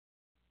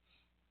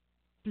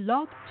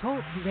Blog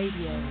Talk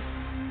Radio.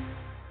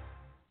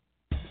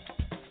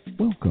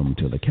 Welcome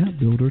to the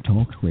CAPBuilder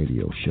Talk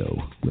Radio Show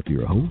with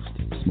your host,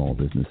 small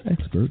business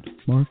expert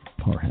Mark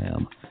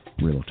Parham.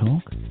 Real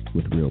talk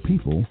with real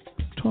people,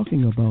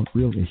 talking about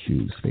real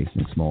issues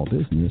facing small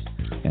business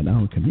and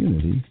our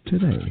community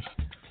today.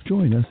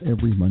 Join us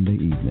every Monday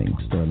evening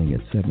starting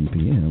at 7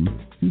 p.m.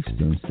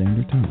 Eastern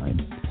Standard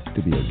Time.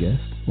 To be a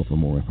guest or for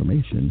more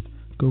information,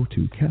 go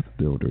to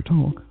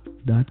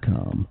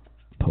CAPBuilderTalk.com.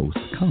 Post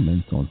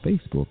comments on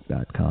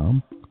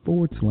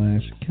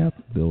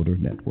Facebook.com/CAPBuilder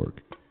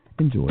Network.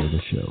 Enjoy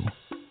the show.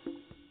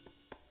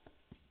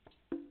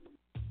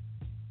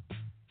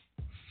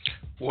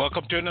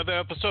 Welcome to another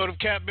episode of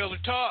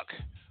CAPBuilder Talk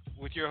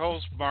with your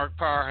host, Mark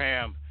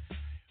Parham.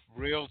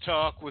 Real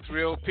talk with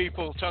real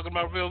people, talking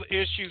about real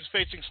issues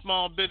facing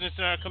small business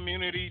in our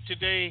community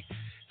today,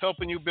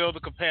 helping you build the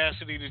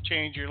capacity to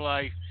change your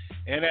life.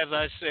 And as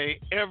I say,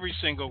 every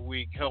single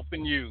week,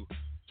 helping you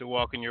to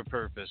walk in your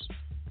purpose.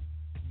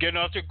 Getting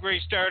off to a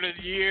great start of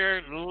the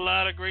year. A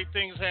lot of great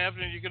things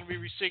happening. You're going to be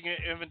receiving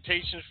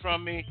invitations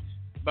from me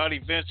about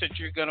events that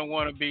you're going to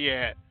want to be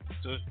at.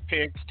 So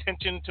pay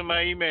attention to my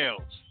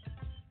emails.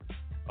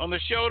 On the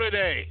show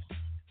today,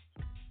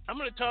 I'm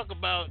going to talk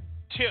about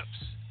tips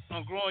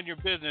on growing your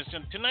business.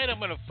 And tonight I'm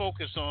going to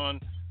focus on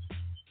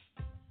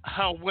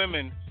how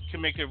women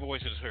can make their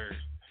voices heard.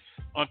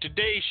 On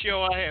today's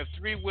show, I have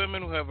three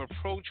women who have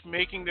approached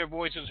making their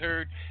voices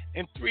heard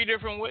in three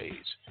different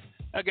ways.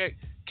 I got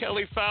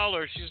Kelly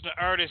Fowler, she's an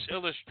artist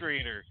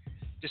illustrator,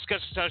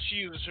 discusses how she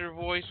uses her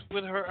voice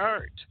with her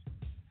art.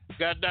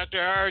 Got Dr.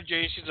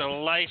 RJ, she's a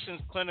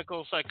licensed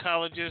clinical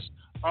psychologist,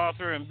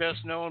 author, and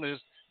best known as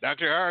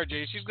Dr.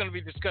 RJ. She's going to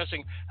be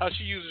discussing how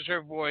she uses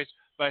her voice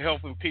by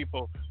helping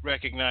people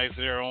recognize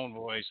their own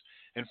voice.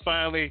 And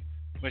finally,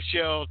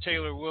 Michelle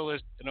Taylor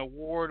Willis, an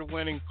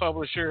award-winning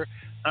publisher,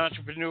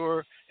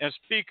 entrepreneur, and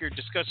speaker,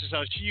 discusses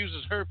how she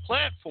uses her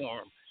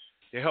platform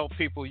to help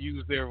people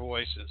use their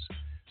voices.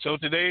 So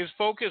today's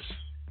focus,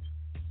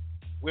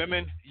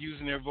 women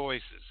using their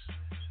voices.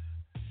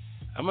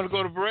 I'm going to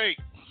go to break.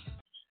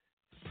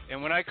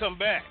 And when I come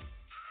back,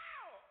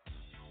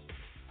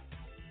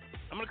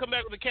 I'm going to come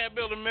back with a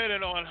CAPBuilder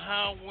Minute on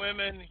how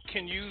women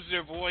can use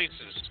their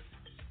voices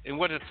and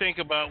what to think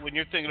about when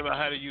you're thinking about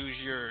how to use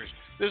yours.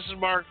 This is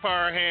Mark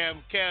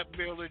Parham,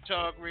 CAPBuilder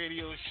Talk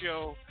Radio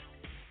Show.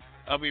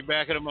 I'll be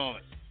back in a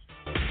moment.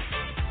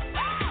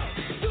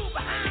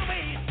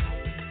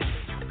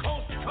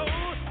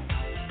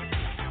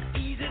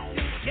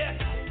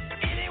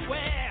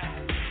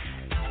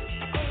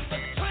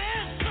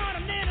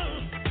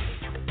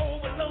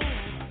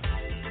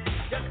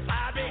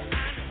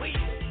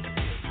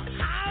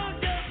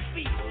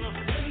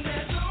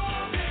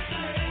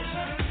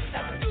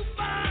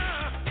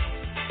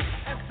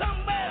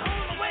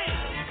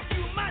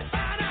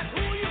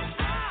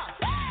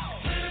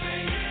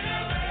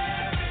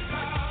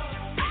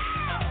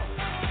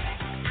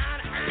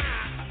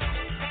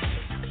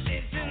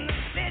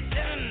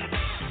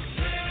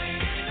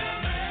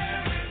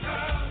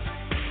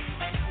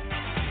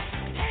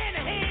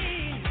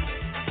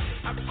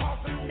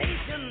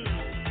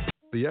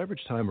 The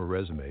average time a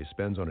resume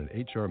spends on an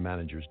HR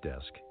manager's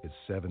desk is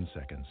 7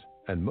 seconds,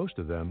 and most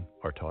of them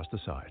are tossed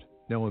aside.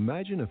 Now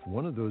imagine if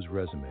one of those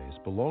resumes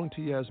belonged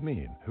to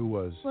Yasmin, who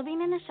was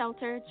living in a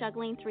shelter,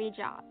 juggling 3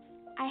 jobs.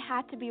 I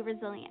had to be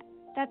resilient.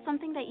 That's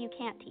something that you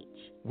can't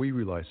teach. We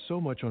rely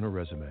so much on a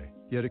resume,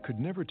 yet it could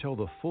never tell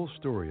the full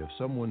story of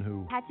someone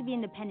who had to be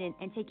independent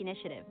and take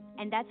initiative,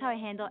 and that's how I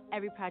handle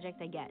every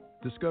project I get.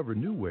 Discover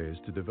new ways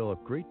to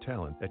develop great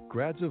talent at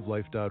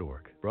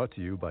gradsoflife.org. Brought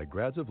to you by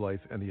Grads of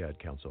Life and the Ad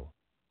Council.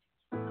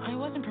 I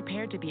wasn't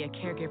prepared to be a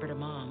caregiver to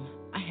Mom.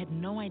 I had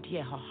no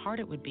idea how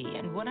hard it would be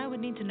and what I would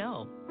need to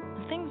know.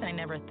 Things I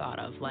never thought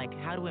of, like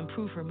how to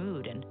improve her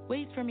mood and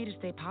ways for me to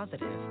stay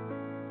positive.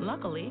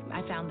 Luckily,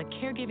 I found the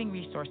Caregiving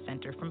Resource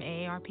Center from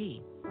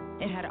AARP.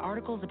 It had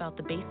articles about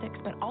the basics,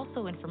 but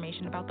also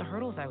information about the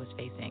hurdles I was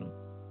facing.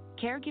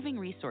 Caregiving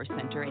Resource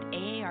Center at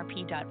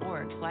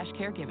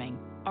aarp.org/caregiving.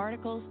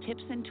 Articles,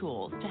 tips, and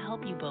tools to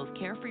help you both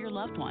care for your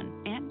loved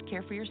one and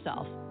care for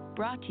yourself.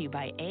 Brought to you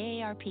by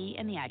AARP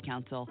and the Ad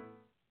Council.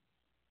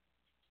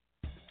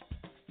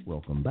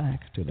 Welcome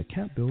back to the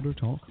CAPBuilder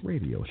Talk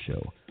Radio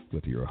Show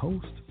with your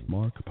host,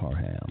 Mark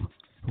Parham.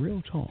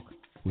 Real talk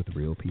with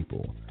real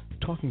people,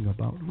 talking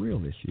about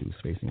real issues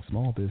facing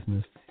small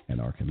business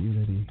and our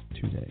community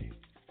today.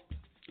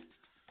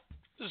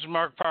 This is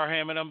Mark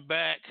Parham, and I'm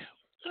back.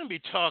 I'm going to be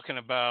talking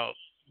about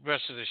the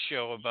rest of the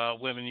show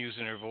about women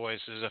using their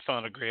voices. I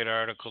found a great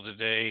article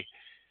today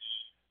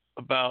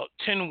about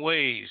 10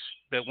 ways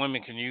that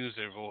women can use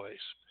their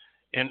voice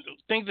and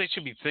things they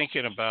should be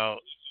thinking about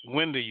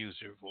when to use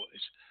their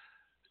voice.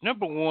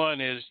 Number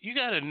one is you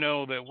got to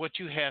know that what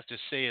you have to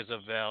say is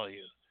of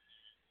value.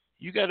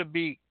 You got to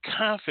be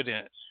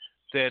confident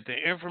that the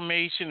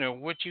information or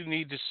what you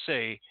need to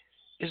say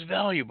is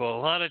valuable.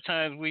 A lot of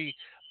times we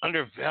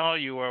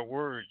undervalue our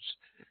words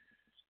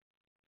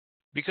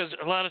because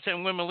a lot of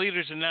times women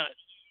leaders are not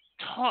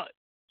taught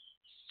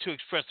to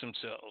express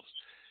themselves.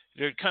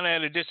 they're kind of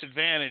at a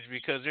disadvantage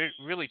because they're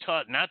really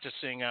taught not to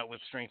sing out with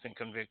strength and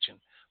conviction.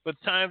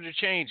 But times are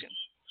changing.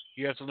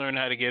 You have to learn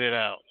how to get it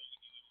out.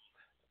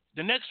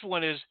 The next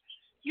one is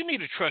you need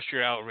to trust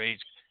your outrage.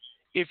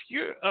 If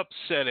you're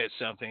upset at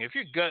something, if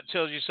your gut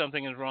tells you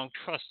something is wrong,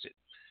 trust it.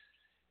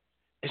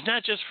 It's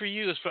not just for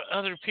you, it's for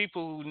other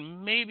people who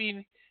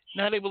maybe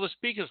not able to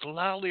speak as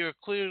loudly or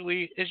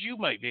clearly as you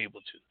might be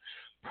able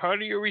to.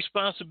 Part of your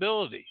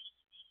responsibility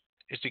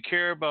is to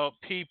care about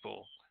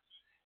people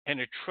and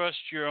to trust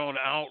your own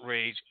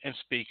outrage and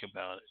speak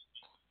about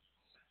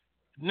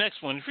it.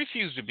 Next one,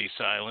 refuse to be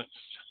silenced.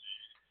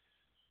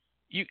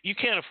 You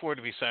can't afford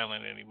to be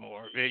silent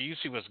anymore. You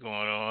see what's going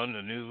on,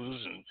 the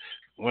news, and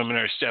women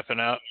are stepping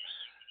out.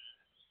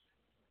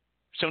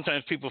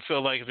 Sometimes people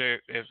feel like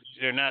if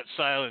they're not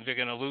silent, they're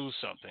going to lose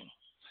something.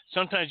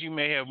 Sometimes you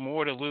may have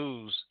more to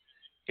lose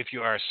if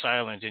you are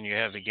silent than you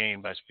have to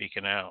gain by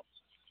speaking out.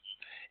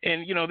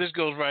 And, this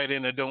goes right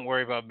into don't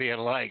worry about being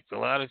liked. A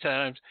lot of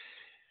times,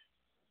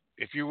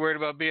 if you're worried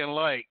about being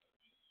liked,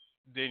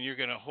 then you're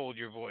going to hold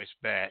your voice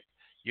back.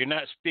 You're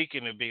not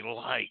speaking to be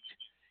liked.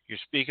 You're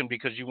speaking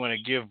because you want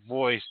to give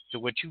voice to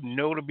what you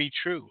know to be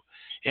true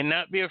and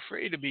not be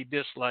afraid to be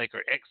disliked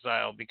or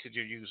exiled because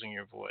you're using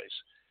your voice.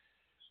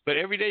 But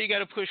every day you got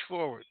to push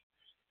forward.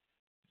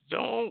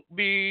 Don't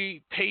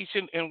be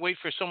patient and wait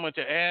for someone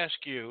to ask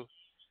you,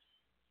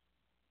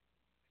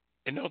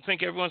 and don't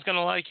think everyone's going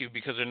to like you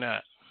because they're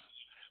not.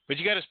 But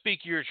you got to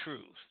speak your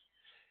truth.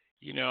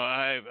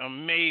 I'm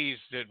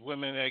amazed at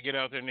women that get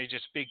out there and they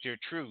just speak their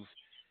truth.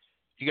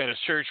 You got to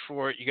search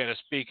for it, you got to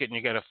speak it, and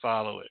you got to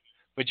follow it.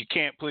 But you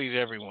can't please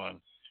everyone.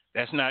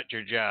 That's not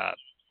your job,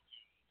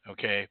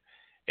 okay?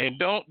 And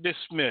don't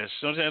dismiss.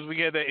 Sometimes we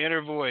get that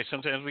inner voice.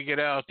 Sometimes we get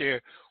out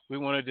there, we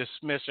want to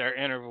dismiss our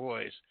inner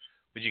voice.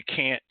 But you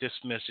can't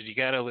dismiss it. You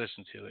got to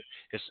listen to it.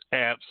 It's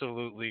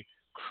absolutely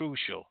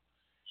crucial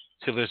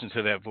to listen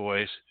to that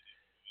voice.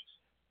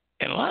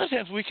 And a lot of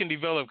times we can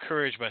develop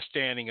courage by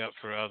standing up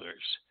for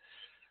others.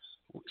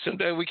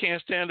 Sometimes we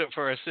can't stand up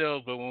for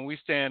ourselves, but when we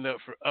stand up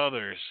for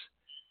others,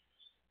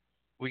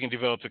 we can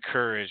develop the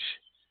courage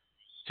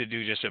to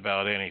do just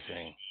about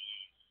anything.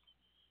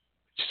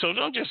 So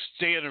don't just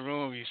stay in the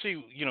room. You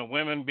see,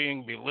 women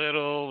being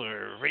belittled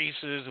or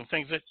racist and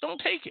things like that.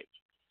 Don't take it.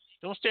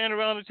 Don't stand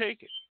around and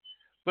take it.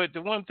 But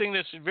the one thing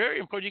that's very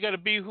important, you got to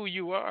be who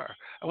you are.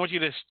 I want you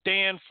to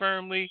stand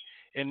firmly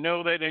and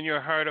know that in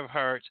your heart of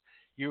hearts,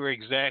 you are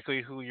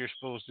exactly who you're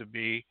supposed to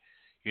be.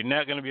 You're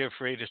not going to be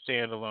afraid to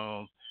stand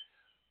alone.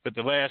 But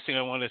the last thing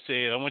I want to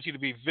say is I want you to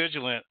be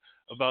vigilant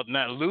about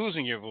not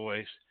losing your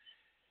voice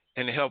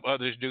and to help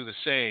others do the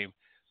same.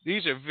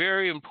 These are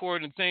very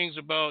important things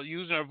about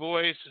using our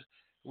voice.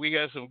 We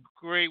got some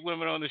great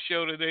women on the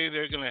show today.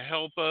 They're going to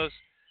help us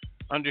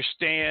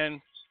understand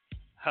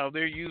how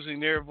they're using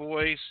their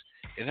voice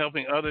and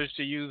helping others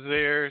to use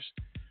theirs.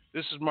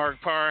 This is Mark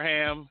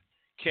Parham,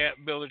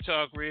 CAPBuilder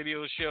Talk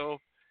Radio Show.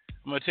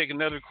 I'm going to take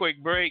another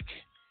quick break,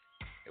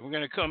 and we're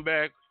going to come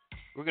back.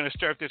 We're going to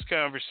start this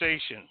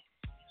conversation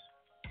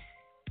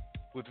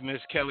with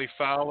Miss Kelly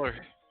Fowler,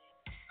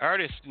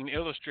 artist and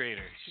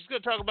illustrator. She's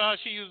going to talk about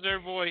how she uses her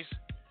voice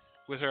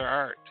with her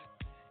art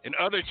and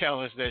other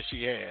talents that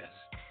she has.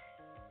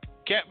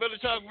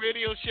 CAPBuilder Talk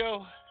Radio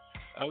Show.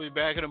 I'll be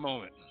back in a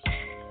moment.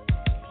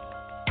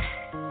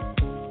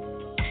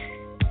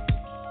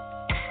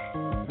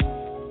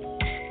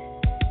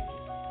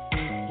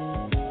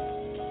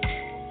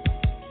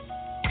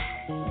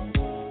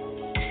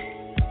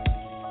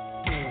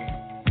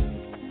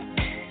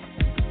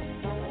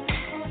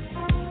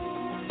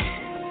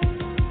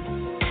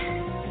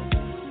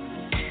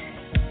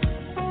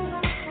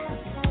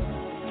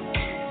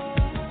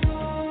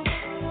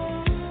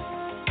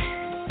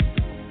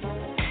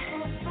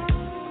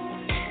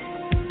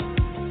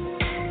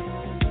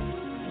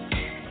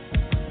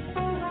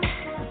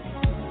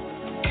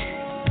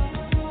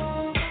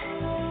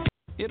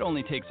 It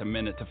only takes a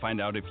minute to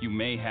find out if you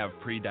may have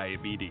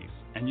prediabetes,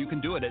 and you can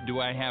do it at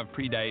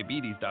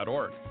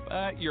doihaveprediabetes.org.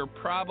 But you're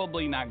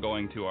probably not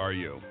going to, are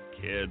you?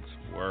 Kids,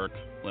 work,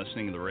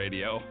 listening to the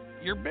radio.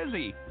 You're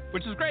busy,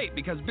 which is great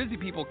because busy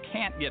people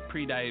can't get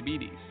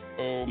prediabetes.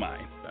 Oh my,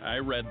 I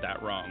read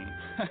that wrong.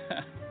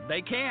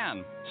 They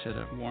can. Should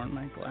have worn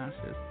my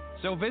glasses.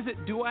 So visit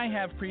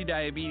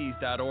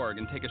doihaveprediabetes.org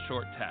and take a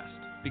short test,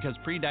 because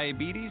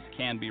prediabetes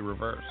can be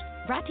reversed.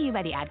 Brought to you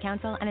by the Ad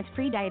Council and its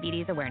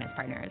Pre-Diabetes Awareness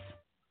Partners.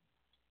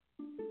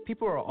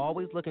 People are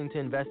always looking to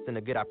invest in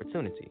a good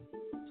opportunity.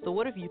 So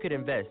what if you could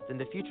invest in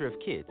the future of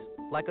kids,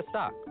 like a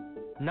stock?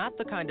 Not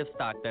the kind of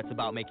stock that's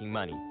about making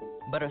money,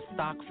 but a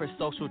stock for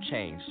social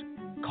change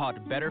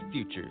called Better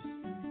Futures.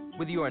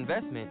 With your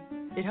investment,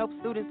 it helps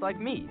students like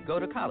me go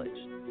to college.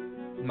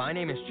 My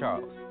name is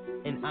Charles,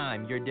 and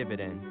I'm your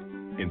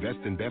dividend. Invest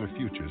in better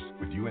futures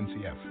with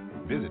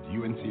UNCF. Visit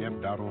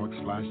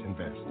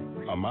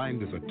uncf.org/invest. A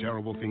mind is a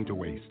terrible thing to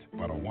waste,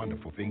 but a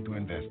wonderful thing to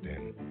invest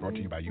in. Brought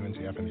to you by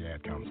UNCF and the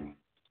Ad Council.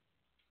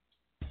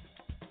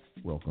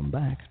 Welcome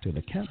back to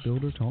the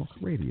CAPBuilder Talk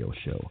Radio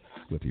Show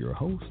with your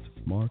host,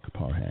 Mark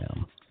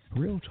Parham.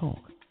 Real talk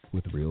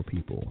with real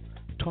people,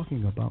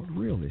 talking about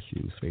real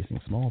issues facing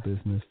small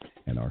business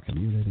and our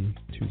community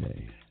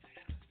today.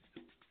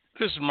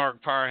 This is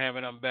Mark Parham,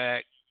 and I'm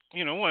back.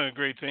 You know, one of the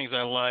great things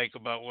I like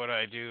about what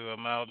I do,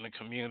 I'm out in the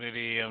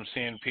community, I'm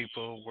seeing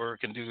people work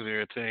and do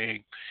their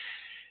thing.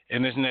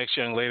 And this next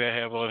young lady I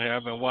have on here,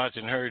 I've been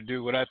watching her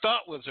do what I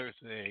thought was her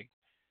thing,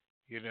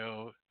 you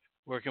know,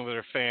 working with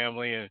her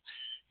family and,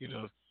 you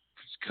know,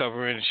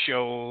 covering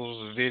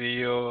shows,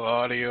 video,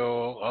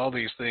 audio, all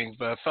these things.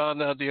 But I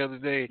found out the other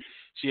day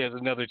she has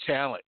another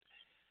talent.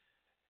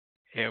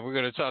 And we're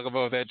going to talk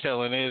about what that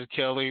talent is.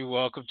 Kelly,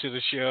 welcome to the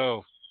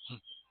show.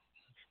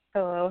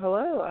 Hello,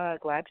 hello.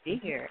 Glad to be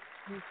here.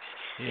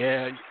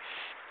 Yeah.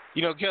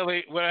 You know,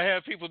 Kelly, what I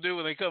have people do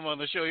when they come on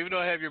the show, even though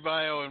I have your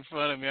bio in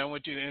front of me, I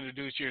want you to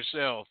introduce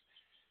yourself.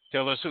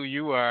 Tell us who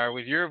you are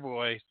with your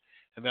voice,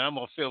 and then I'm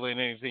going to fill in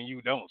anything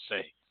you don't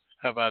say.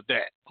 How about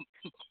that?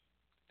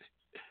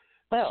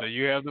 Well, so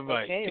you have the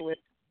mic. Okay,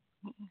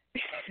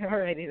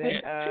 alrighty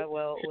then.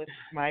 Well, with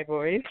my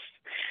voice,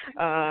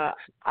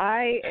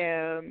 I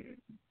am,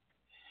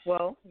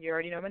 well, you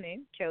already know my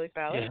name, Kelly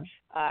Fowler. Yeah.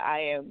 I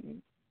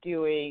am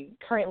doing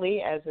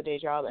currently as a day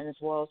job, and as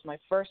well as my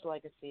first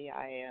legacy,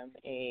 I am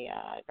a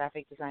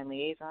graphic design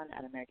liaison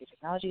at American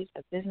Technologies,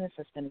 a business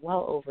that's been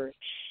well over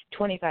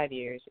 25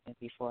 years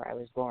before I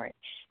was born.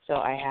 So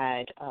I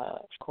had,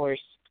 of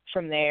course,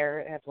 from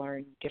there, have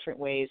learned different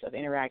ways of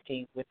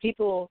interacting with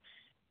people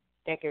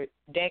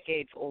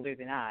decades older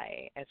than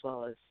I, as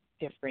well as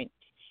different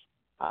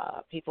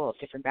people of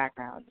different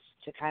backgrounds,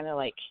 to kind of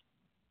like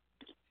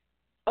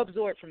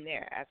absorb from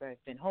there as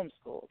I've been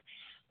homeschooled.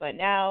 But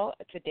now,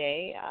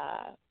 today,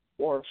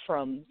 or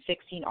from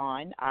 16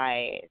 on,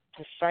 I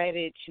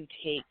decided to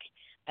take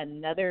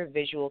another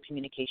visual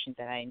communication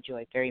that I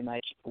enjoy very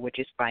much, which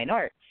is fine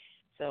art.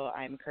 So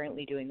I'm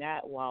currently doing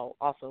that while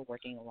also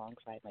working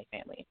alongside my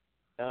family.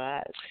 So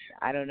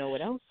I don't know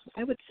what else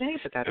I would say,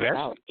 but that's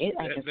about it.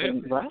 I guess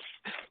it's rough.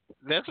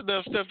 That's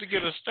enough stuff to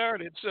get us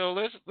started. So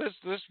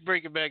let's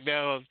break it back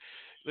down.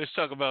 Let's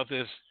talk about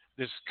this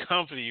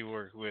company you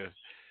work with.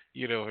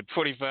 You know, for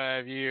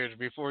 25 years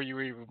before you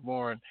were even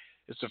born.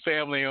 It's a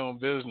family-owned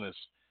business.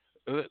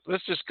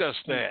 Let's discuss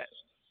that.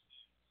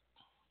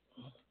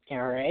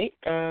 All right.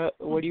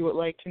 What do you would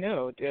like to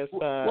know? There's a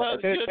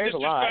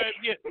lot.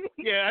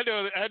 Yeah,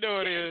 I know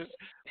it is.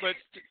 But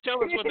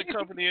tell us what the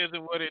company is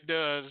and what it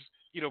does,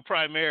 you know,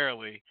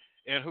 primarily,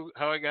 and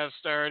how it got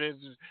started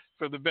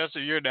from the best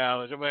of your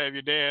knowledge. I'm going to have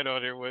your dad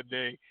on here one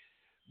day.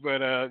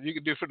 But you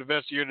can do from the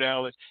best of your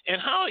knowledge. And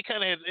how it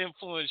kind of has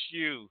influenced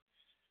you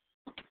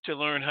to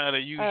learn how to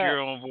use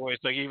your own voice,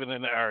 like even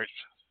in the arts?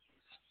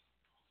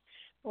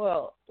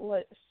 Well,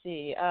 let's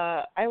see.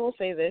 I will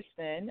say this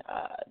then.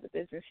 The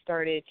business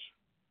started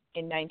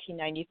in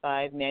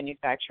 1995,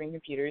 manufacturing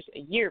computers a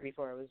year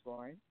before I was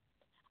born.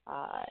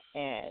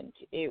 And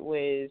it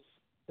was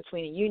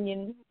between a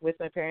union with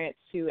my parents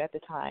who at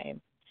the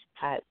time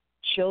had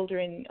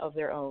children of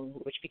their own,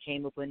 which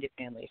became a blended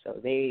family.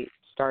 So they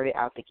started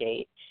out the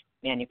gate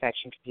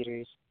manufacturing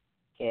computers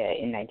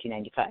in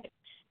 1995.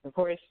 Of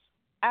course,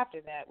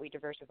 after that, we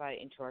diversified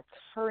into our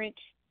current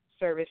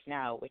service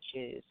now, which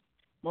is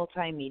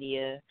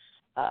multimedia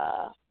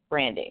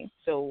branding.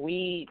 So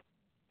we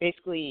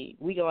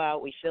go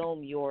out, we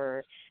film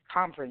your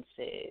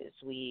conferences,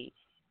 we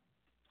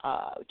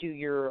do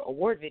your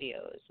award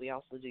videos, we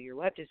also do your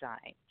web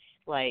design.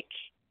 Like,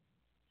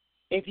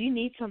 if you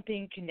need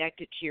something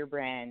connected to your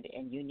brand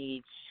and you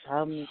need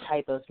some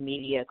type of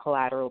media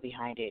collateral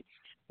behind it,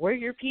 we're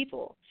your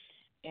people.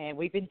 And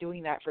we've been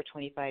doing that for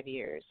 25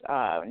 years.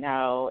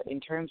 Now, in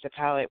terms of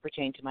how it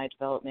pertained to my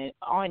development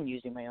on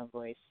using my own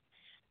voice,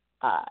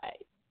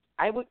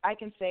 I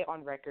can say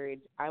on record,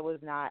 I was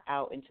not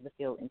out into the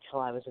field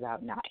until I was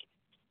about 9.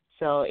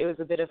 So it was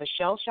a bit of a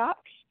shell shock,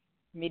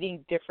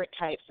 meeting different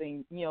types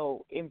and, you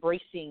know,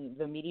 embracing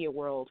the media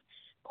world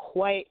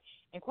quite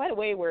a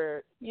way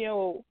where, you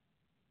know,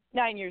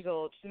 9 years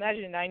old. Just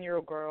imagine a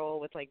 9-year-old girl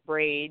with like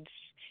braids,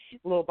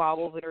 little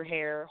bobbles in her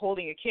hair,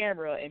 holding a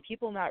camera, and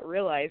people not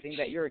realizing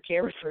that you're a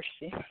camera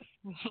person.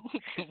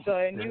 So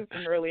I knew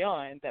from early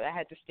on that I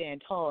had to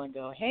stand tall and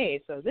go,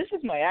 hey, so this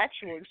is my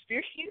actual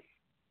experience.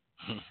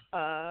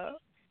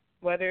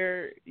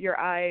 Whether your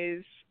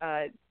eyes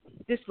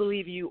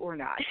disbelieve you or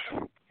not.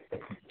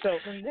 So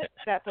from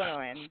that point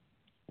on,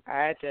 I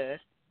had to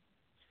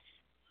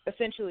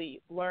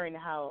essentially learn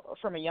how,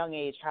 from a young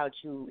age, how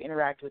to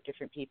interact with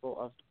different people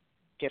of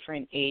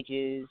different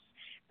ages,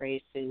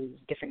 races,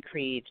 different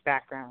creeds,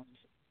 backgrounds,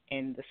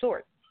 and the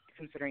sort,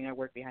 considering I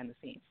work behind the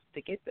scenes,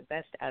 to get the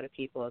best out of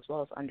people as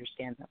well as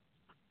understand them.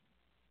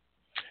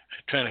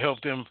 Trying to help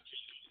them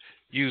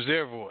use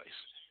their voice.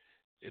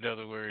 In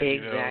other words,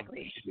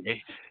 exactly.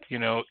 You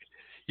know,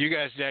 you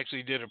guys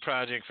actually did a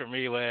project for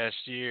me last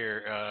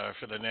year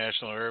for the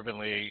National Urban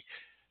League.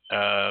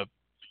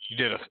 You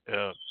did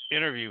a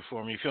interview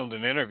for me, filmed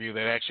an interview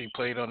that actually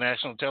played on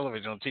national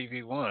television on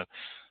TV One.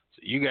 So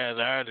you guys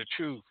are the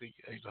truth. The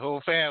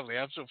whole family.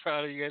 I'm so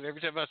proud of you guys.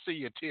 Every time I see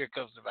you, a tear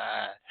comes to my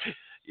eye.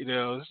 You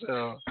know,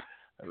 so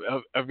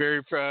I'm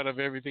very proud of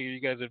everything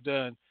you guys have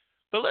done.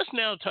 But let's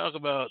now talk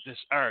about this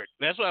art.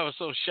 That's why I was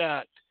so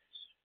shocked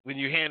when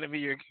you handed me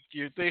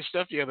your thing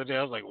stuff the other day.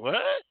 I was like,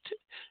 what?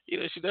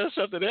 She does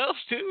something else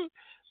too.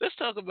 Let's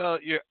talk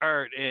about your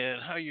art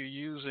and how you're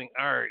using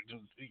art,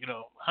 and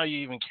how you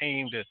even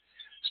came to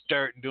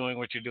start doing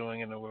what you're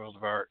doing in the world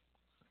of art.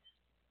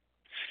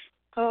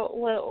 Oh,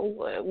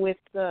 well, with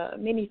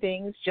many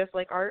things, just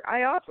like art,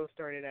 I also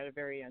started at a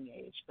very young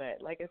age.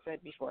 But like I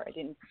said before, I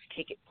didn't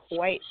take it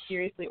quite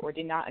seriously or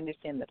did not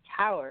understand the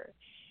power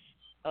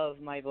of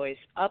my voice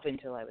up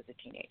until I was a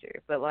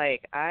teenager. But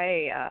like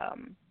I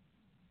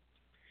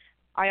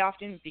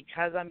often,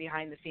 because I'm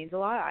behind the scenes a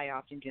lot, I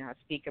often do not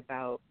speak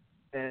about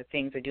the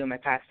things I do in my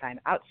pastime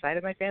outside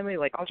of my family.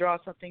 Like I'll draw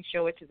something,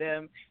 show it to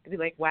them, they'll be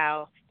like,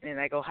 wow, and then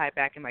I go hide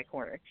back in my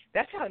corner.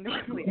 That's how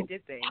normally I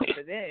did things.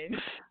 But then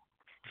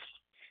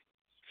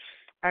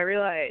I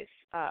realized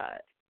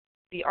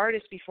the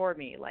artists before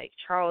me, like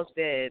Charles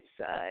Bibbs,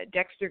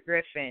 Dexter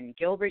Griffin,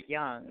 Gilbert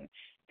Young,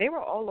 they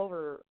were all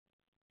over,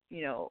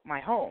 my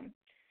home.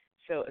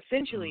 So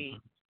essentially,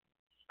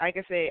 I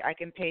can say I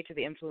can pay to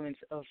the influence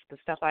of the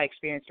stuff I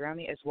experienced around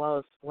me as well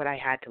as what I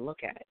had to look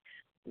at.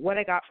 What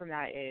I got from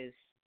that is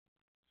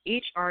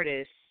each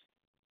artist,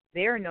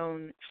 they are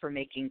known for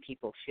making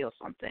people feel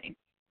something.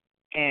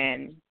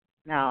 And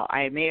now,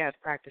 I may have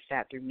practiced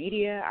that through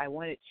media. I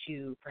wanted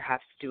to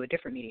perhaps do a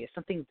different media,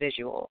 something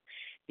visual,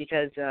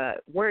 because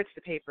words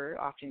to paper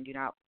often do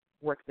not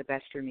work the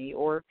best for me,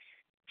 or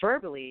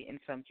verbally, in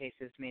some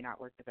cases, may not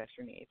work the best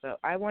for me. But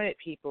I wanted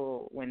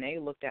people, when they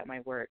looked at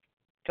my work,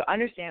 to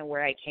understand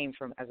where I came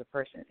from as a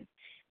person,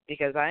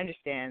 because I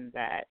understand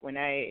that when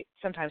I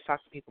sometimes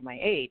talk to people my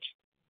age,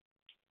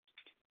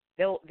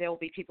 there'll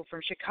be people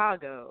from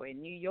Chicago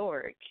and New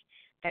York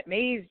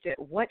amazed at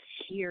what's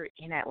here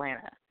in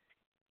Atlanta.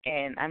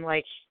 And I'm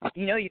like,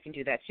 you can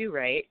do that too,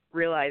 right?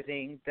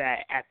 Realizing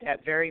that at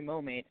that very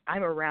moment,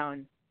 I'm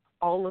around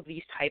all of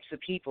these types of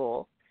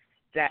people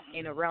that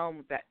in a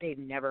realm that they've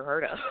never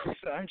heard of.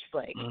 So I'm just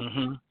like,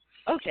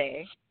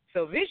 okay,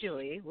 so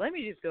visually, let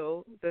me just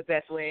go the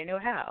best way I know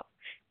how,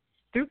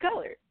 through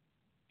color.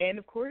 And,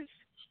 of course,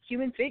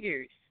 human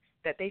figures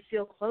that they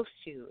feel close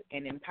to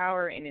and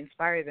empower and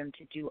inspire them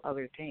to do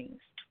other things.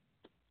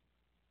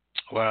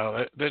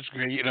 Wow, that's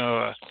great.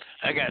 I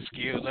got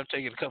skills. I've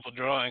taken a couple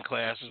drawing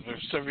classes, but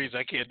for some reason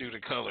I can't do the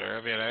color.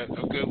 I mean,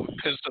 I'm good with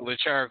pencil and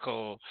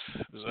charcoal.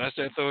 So I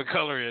start throwing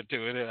color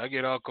into it, and I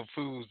get all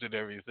confused and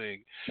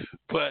everything.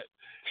 But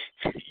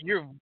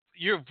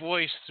your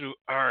voice through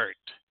art,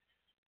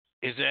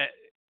 is that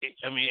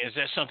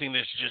something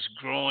that's just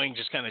growing,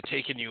 just kind of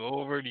taking you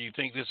over? Do you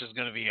think this is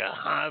going to be a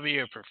hobby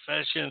or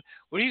profession?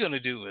 What are you going to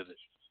do with it?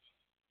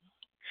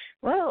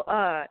 Well,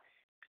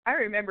 I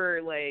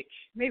remember, like,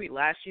 maybe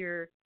last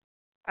year,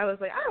 I was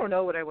like, I don't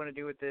know what I want to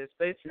do with this,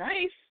 but it's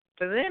nice.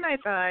 But then I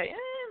thought,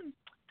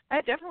 I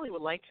definitely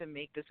would like to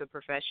make this a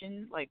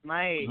profession. Like,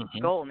 my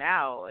goal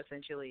now,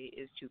 essentially,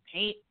 is to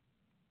paint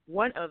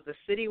one of the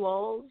city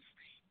walls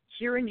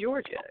here in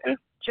Georgia,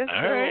 just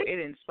so it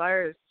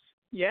inspires,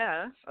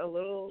 a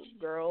little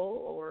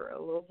girl or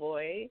a little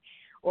boy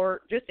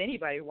or just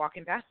anybody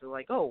walking past it,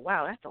 like, oh,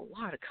 wow, that's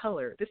a lot of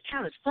color. This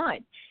town is fun.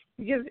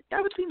 Because I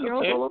would see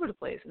murals all over the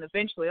place, and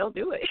eventually I'll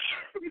do it.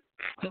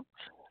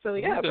 So,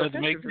 yeah, we're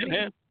gonna make that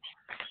happen.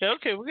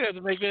 Okay, we're going to have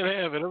to make that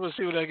happen. I'm going to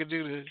see what I can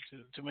do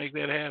to make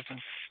that happen.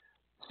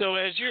 So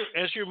as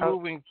you're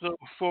moving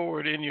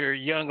forward in your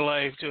young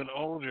life to an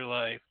older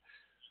life,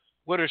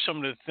 what are some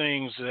of the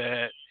things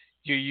that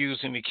you're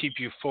using to keep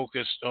you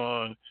focused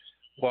on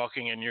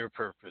walking in your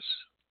purpose?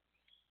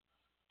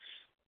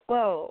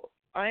 Well,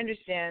 I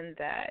understand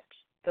that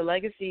the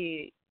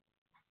legacy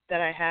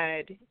that I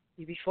had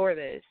before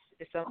this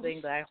is something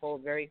that I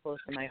hold very close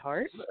to my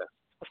heart,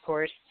 of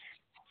course.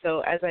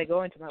 So as I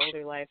go into my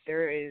older life,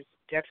 there is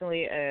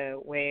definitely a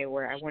way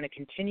where I want to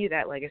continue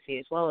that legacy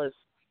as well as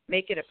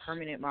make it a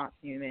permanent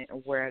monument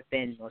of where I've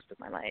been most of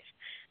my life.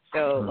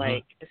 So,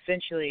 like,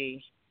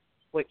 essentially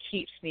what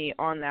keeps me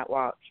on that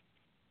walk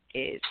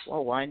is,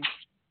 well, one,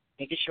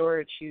 making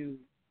sure to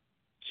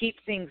keep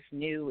things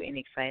new and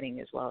exciting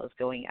as well as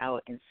going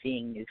out and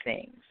seeing new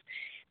things.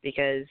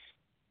 Because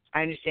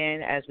I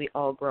understand as we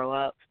all grow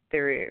up,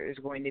 there is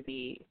going to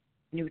be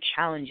new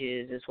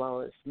challenges as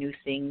well as new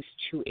things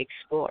to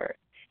explore.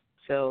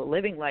 So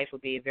living life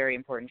would be very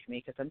important for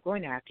me because I'm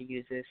going to have to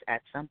use this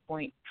at some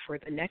point for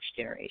the next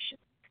generation.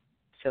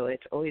 So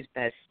it's always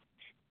best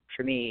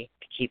for me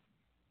to keep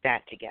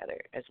that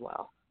together as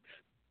well.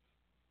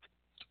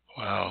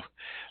 Wow.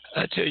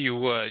 I tell you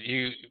what,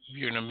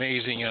 you're an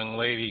amazing young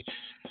lady.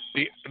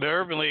 The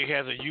Urban League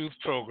has a youth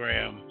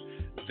program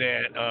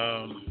that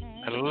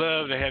I'd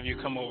love to have you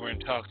come over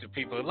and talk to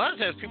people. A lot of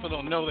times people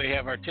don't know they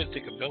have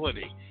artistic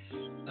ability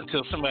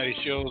until somebody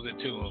shows it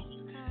to them.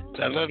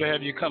 So I'd love to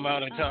have you come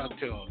out and talk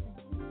to them.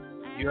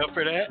 You up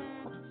for that?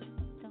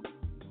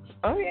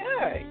 Oh,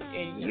 yeah.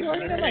 You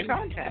already know my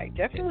contact.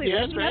 Definitely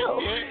let me know.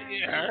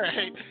 Yeah, all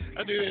right.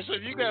 I'll do that. So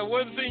if you got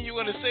one thing you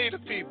want to say to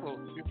people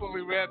before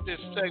we wrap this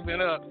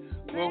segment up,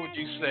 what would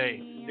you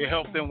say to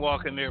help them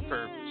walk in their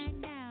purpose?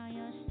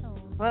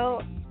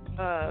 Well,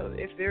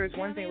 if there is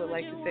one thing I would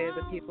like to say to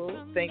the people,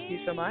 thank you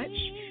so much.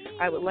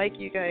 I would like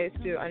you guys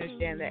to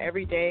understand that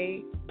every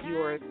day you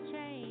are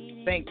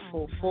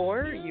thankful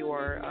for, you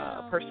are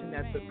a person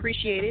that's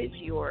appreciated,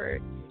 you are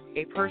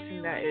a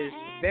person that is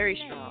very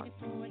strong,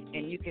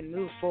 and you can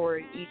move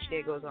forward each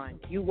day goes on.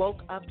 You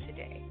woke up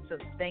today, so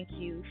thank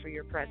you for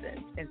your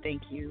presence, and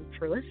thank you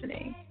for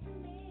listening.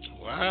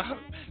 Wow.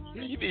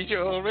 You need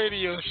your own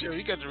radio show.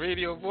 You got the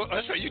radio voice.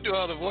 That's right. You do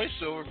all the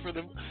voiceover for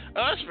them.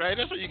 Oh, that's right.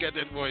 That's where you got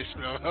that voice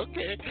from.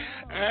 Okay.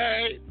 All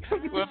right.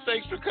 Well,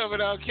 thanks for coming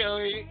out,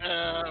 Kelly.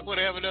 I want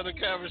to have another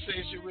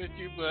conversation with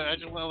you, but I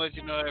just want to let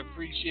you know I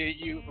appreciate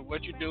you for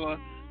what you're doing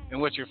and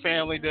what your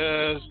family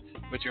does,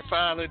 what your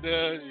father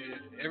does.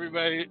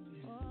 Everybody,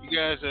 you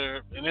guys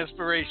are an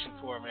inspiration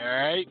for me, all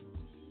right?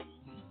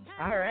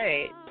 All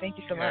right. Thank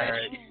you so much. All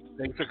right.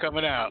 Thanks for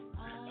coming out.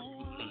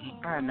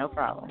 All right, no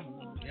problem.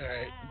 All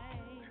right.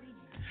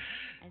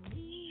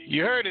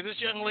 You heard it. This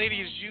young lady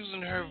is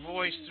using her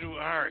voice through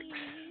art.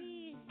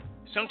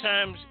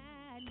 Sometimes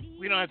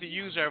we don't have to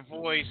use our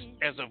voice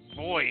as a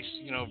voice,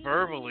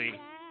 verbally.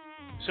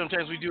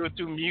 Sometimes we do it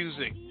through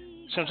music.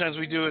 Sometimes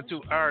we do it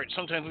through art.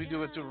 Sometimes we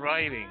do it through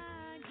writing.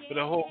 But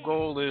the whole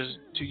goal is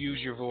to use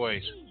your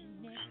voice.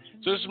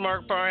 So this is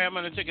Mark Parham.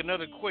 I'm going to take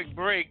another quick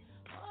break,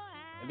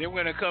 and then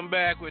we're going to come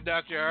back with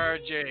Dr.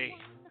 RJ,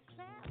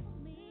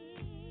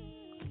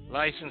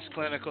 licensed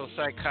clinical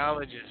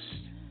psychologist.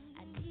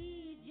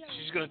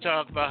 She's going to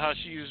talk about how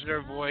she uses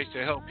her voice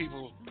to help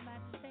people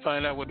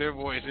find out what their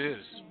voice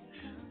is.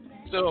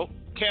 So,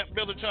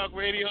 CAPBuilder Talk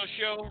Radio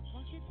Show,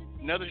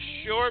 another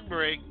short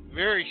break,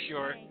 very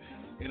short,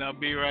 and I'll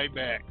be right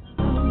back.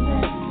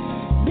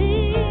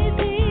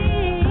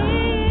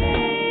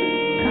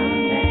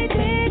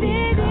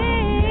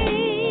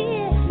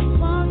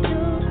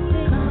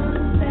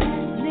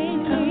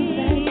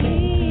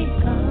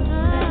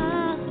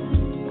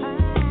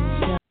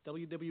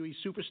 WWE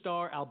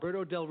superstar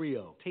Alberto Del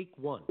Rio. Take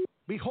one.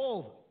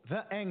 Behold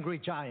the angry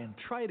giant.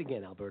 Try it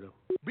again, Alberto.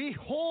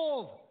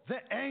 Behold the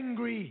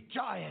angry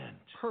giant.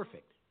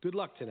 Perfect. Good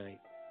luck tonight.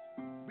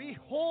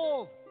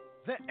 Behold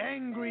the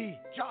angry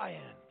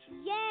giant.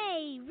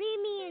 Yay! Read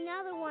me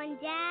another one,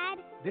 Dad.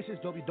 This is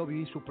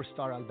WWE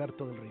superstar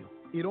Alberto Del Rio.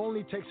 It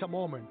only takes a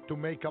moment to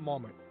make a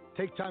moment.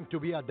 Take time to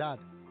be a dad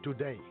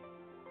today.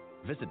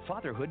 Visit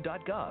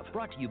fatherhood.gov.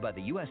 Brought to you by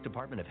the U.S.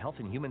 Department of Health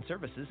and Human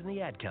Services and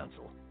the Ad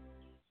Council.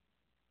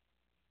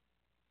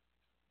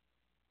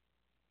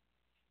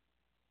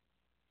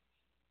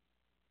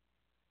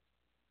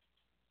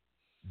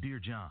 Dear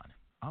John,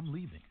 I'm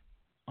leaving.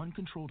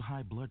 Uncontrolled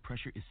high blood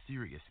pressure is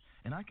serious,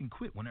 and I can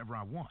quit whenever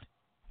I want.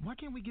 Why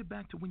can't we get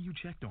back to when you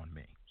checked on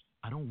me?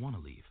 I don't want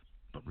to leave,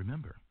 but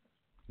remember,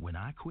 when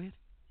I quit,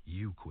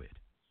 you quit.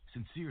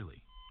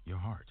 Sincerely, your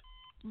heart.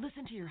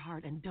 Listen to your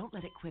heart and don't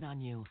let it quit on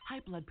you.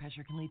 High blood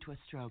pressure can lead to a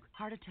stroke,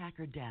 heart attack,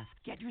 or death.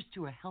 Get yours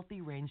to a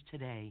healthy range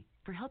today.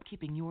 For help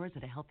keeping yours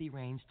at a healthy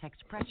range,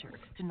 text PRESSURE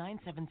to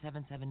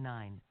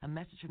 97779. A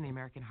message from the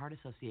American Heart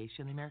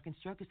Association, the American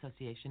Stroke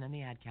Association, and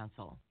the Ad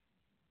Council.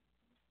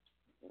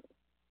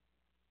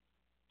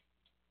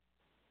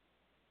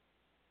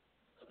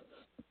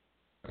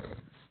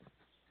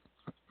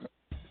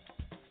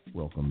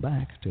 Welcome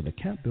back to the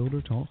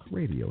CAPBuilder Talk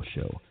Radio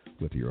Show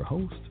with your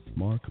host,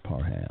 Mark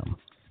Parham.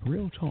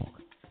 Real talk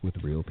with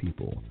real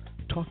people,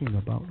 talking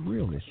about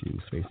real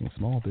issues facing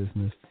small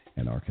business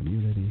and our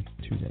community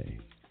today.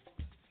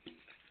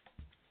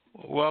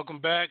 Welcome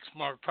back, it's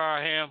Mark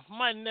Parham.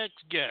 My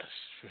next guest,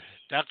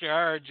 Dr.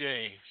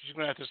 RJ. She's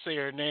going to have to say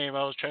her name.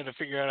 I was trying to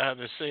figure out how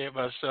to say it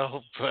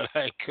myself, but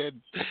I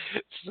couldn't.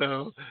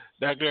 So,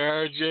 Dr.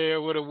 RJ, I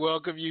want to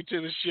welcome you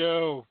to the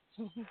show.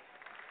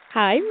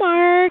 Hi,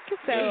 Mark.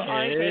 So Hey.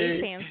 RJ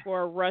stands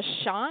for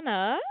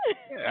Roshana.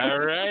 All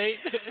right.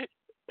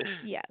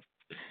 Yes.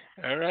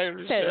 All right,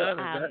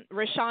 Roshana. So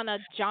Roshana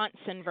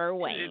Johnson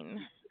Verwain.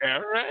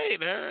 All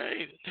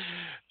right.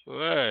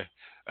 Well,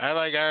 I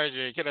like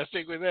RJ. Can I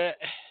stick with that?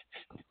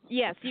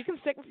 Yes, you can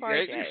stick with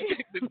RJ.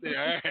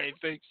 All right,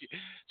 thank you.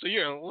 So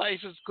you're a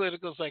licensed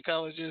clinical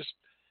psychologist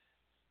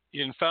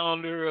and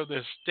founder of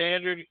the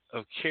Standard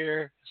of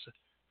Care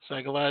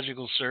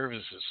Psychological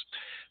Services.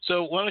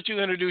 So why don't you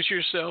introduce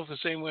yourself the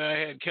same way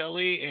I had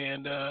Kelly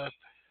and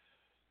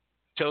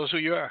tell us who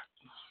you are.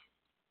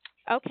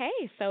 Okay,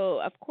 so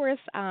of course,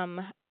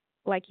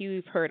 like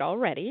you've heard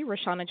already,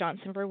 Roshana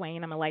Johnson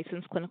Verwain. I'm a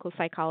licensed clinical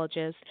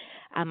psychologist.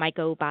 I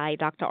go by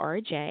Dr.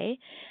 RJ.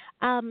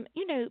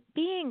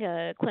 Being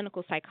a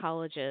clinical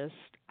psychologist,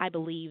 I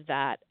believe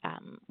that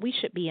we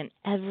should be in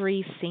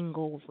every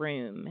single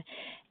room.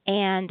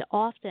 And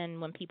often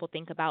when people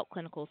think about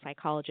clinical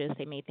psychologists,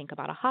 they may think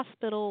about a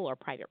hospital or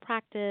private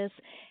practice.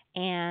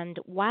 And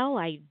while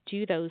I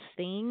do those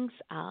things,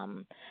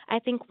 I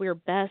think we're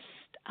best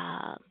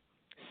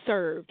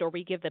served, or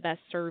we give the best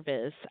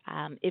service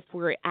if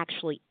we're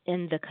actually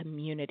in the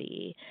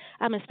community,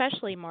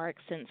 especially, Mark,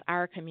 since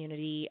our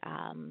community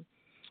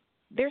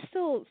there's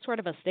still sort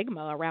of a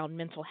stigma around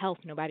mental health.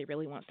 Nobody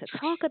really wants to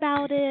talk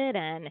about it,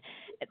 and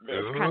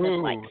it's kind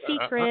of like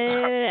secret,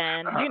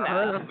 and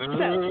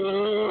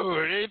So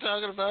we ain't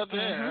talking about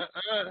that.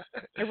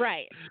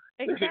 Right,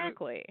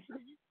 exactly.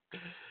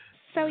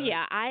 So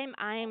yeah,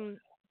 I'm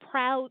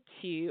proud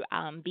to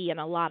be in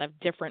a lot of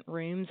different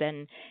rooms,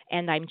 and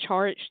I'm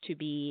charged to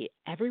be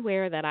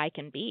everywhere that I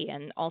can be,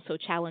 and also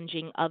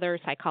challenging other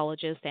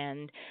psychologists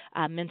and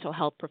mental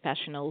health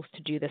professionals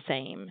to do the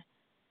same.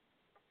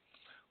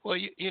 Well,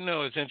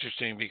 it's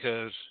interesting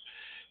because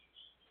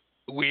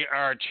we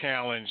are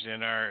challenged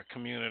in our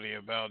community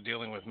about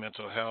dealing with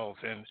mental health,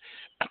 and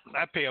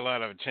I pay a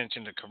lot of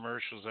attention to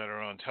commercials that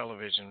are on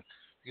television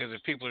because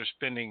if people are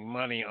spending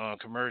money on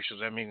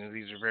commercials, that means that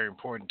these are very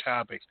important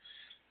topics.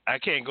 I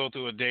can't go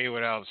through a day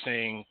without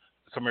seeing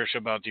a commercial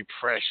about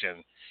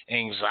depression,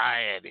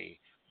 anxiety,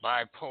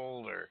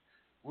 bipolar.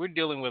 We're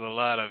dealing with a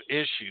lot of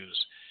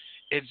issues.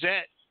 Is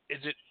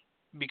it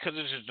because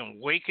there's an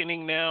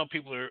awakening now?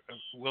 People are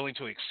willing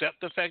to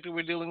accept the fact that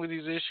we're dealing with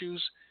these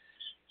issues.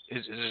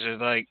 Is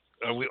it like,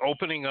 are we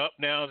opening up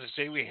now to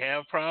say we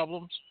have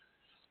problems?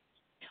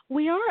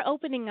 We are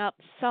opening up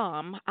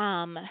some.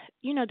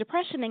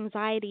 Depression,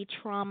 anxiety,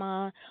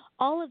 trauma,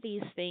 all of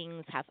these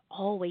things have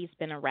always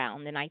been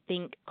around. And I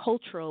think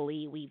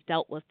culturally we've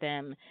dealt with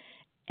them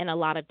in a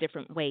lot of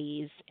different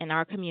ways. In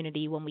our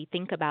community, when we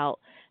think about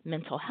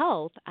mental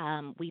health,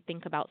 we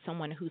think about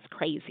someone who's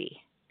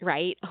crazy,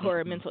 right? Or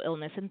a mental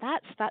illness. And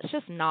that's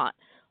just not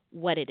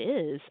what it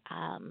is.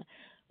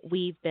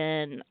 We've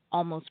been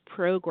almost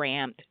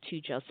programmed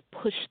to just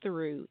push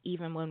through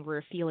even when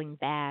we're feeling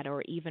bad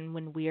or even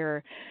when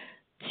we're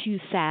too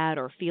sad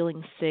or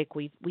feeling sick.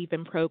 We've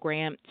been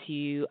programmed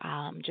to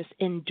just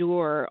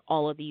endure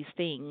all of these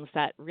things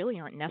that really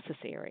aren't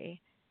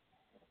necessary.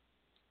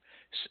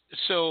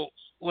 So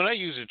when I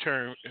use the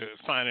term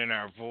finding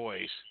our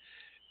voice,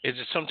 is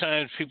it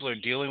sometimes people are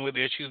dealing with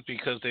issues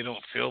because they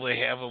don't feel they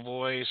have a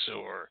voice,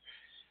 or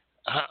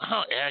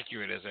how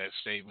accurate is that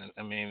statement?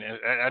 I mean,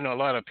 I know a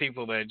lot of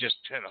people that just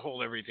try to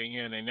hold everything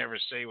in. They never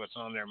say what's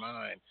on their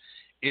mind.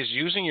 Is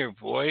using your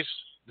voice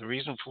the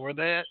reason for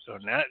that, or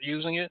not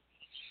using it?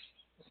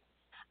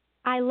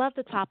 I love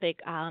the topic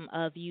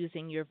of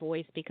using your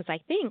voice because I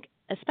think,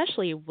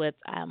 especially with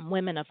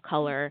women of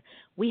color,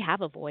 we have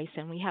a voice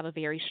and we have a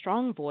very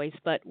strong voice,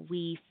 but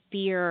we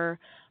fear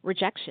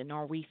rejection,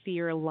 or we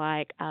fear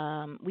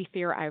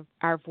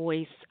our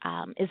voice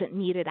isn't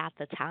needed at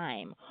the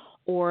time,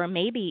 or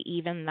maybe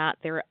even that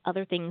there are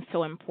other things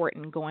so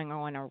important going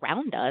on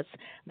around us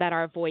that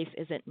our voice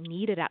isn't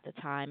needed at the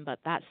time. But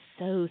that's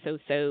so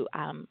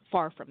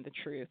far from the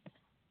truth.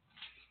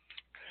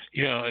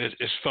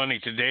 It's funny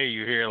today.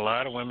 You hear a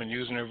lot of women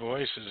using their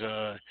voices.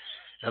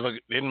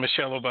 Didn't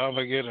Michelle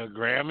Obama get a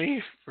Grammy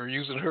for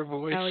using her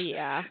voice? Oh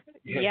yeah.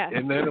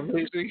 Isn't that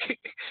amazing?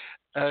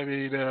 I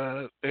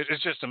mean,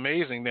 it's just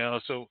amazing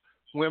now. So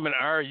women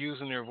are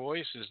using their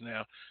voices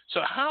now.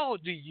 So how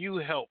do you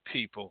help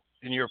people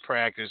in your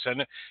practice? I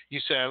know you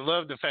say, I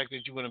love the fact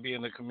that you want to be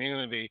in the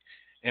community,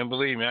 and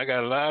believe me, I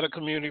got a lot of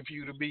community for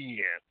you to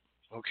be in.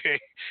 Okay,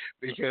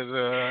 because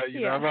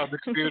I'm out in the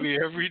community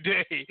every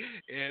day,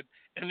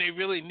 and they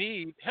really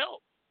need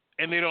help,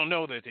 and they don't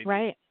know that they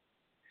right.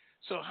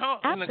 do. So how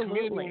Absolutely. in the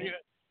community,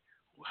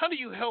 how do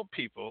you help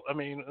people? I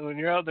mean, when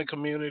you're out in the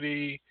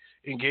community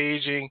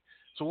engaging,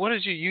 so what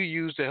is you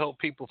use to help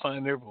people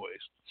find their voice?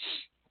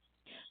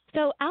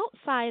 So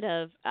outside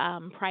of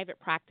private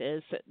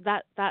practice,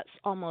 that's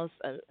almost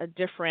a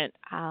different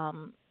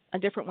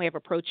way of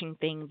approaching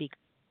things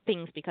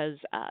because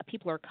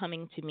people are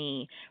coming to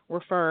me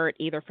referred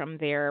either from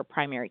their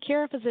primary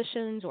care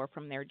physicians or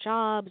from their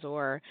jobs,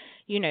 or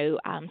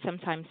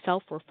sometimes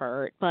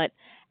self-referred. But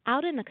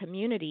out in the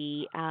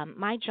community,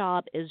 my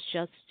job is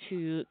just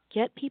to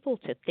get people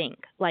to think.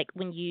 Like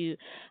when you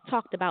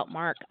talked about,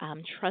 Mark,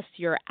 trust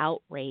your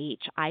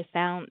outrage, I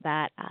found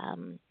that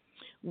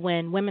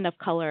when women of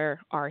color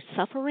are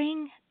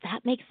suffering,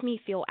 that makes me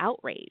feel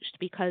outraged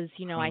because,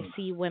 I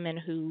see women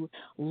who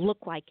look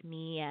like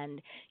me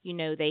and,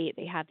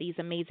 they have these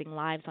amazing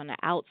lives on the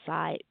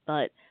outside,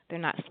 but they're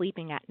not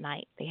sleeping at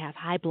night. They have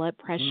high blood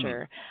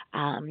pressure.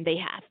 They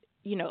have,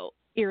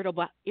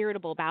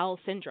 irritable bowel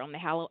syndrome. They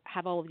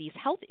have all of these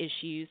health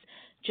issues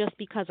just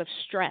because of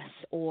stress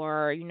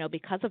or,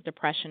 because of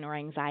depression or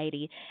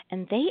anxiety,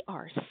 and they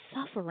are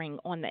suffering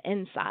on the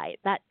inside.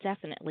 That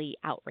definitely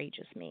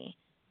outrages me.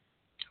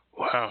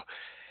 Wow.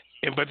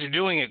 But they're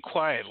doing it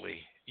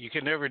quietly. You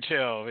can never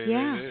tell.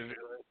 Yeah.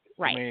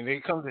 Right. I mean, they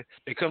come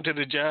to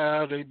the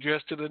job, they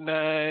dress to the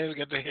nines,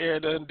 got their hair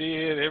done,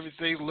 did,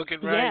 everything's looking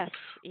right. Yes.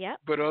 Yep.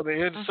 But on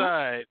the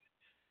inside,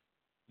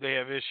 they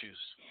have issues.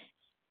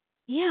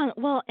 Yeah,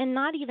 well, and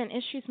not even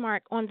issues,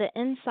 Mark. On the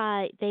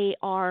inside, they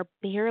are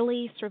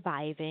barely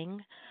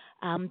surviving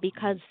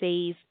because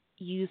they've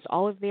used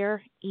all of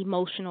their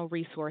emotional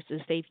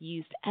resources. They've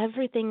used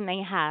everything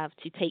they have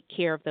to take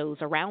care of those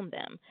around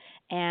them,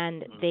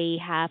 and they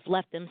have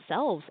left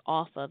themselves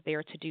off of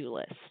their to-do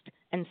list.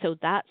 And so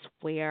that's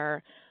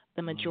where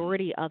the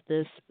majority of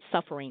this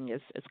suffering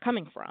is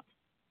coming from.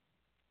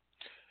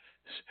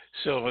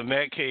 So in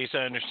that case, I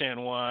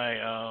understand why.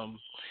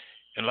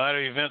 In a lot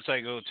of events I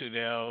go to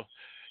now,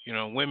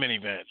 women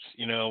events,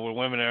 where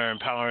women are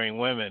empowering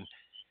women.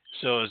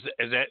 So is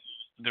that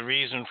the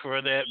reason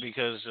for that?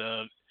 Because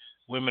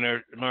women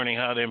are learning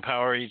how to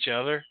empower each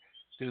other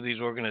through these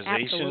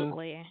organizations.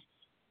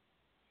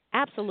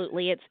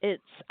 Absolutely.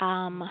 It's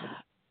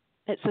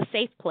a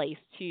safe place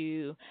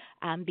to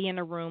be in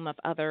a room of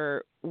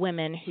other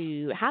women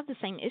who have the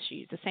same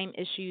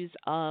issues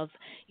of,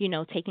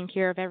 taking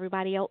care of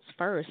everybody else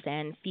first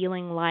and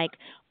feeling like,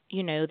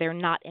 they're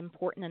not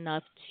important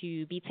enough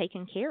to be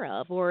taken care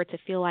of, or to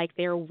feel like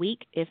they're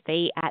weak if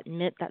they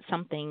admit that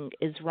something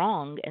is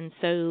wrong. And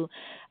so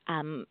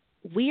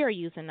we are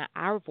using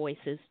our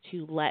voices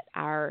to let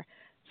our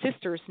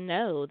sisters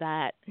know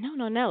that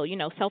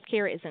no,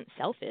 self-care isn't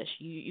selfish.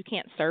 You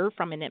can't serve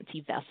from an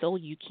empty vessel.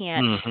 You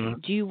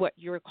can't do what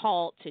you're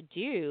called to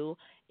do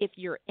if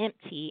you're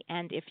empty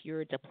and if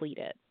you're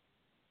depleted.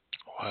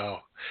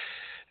 Wow.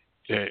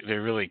 They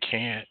really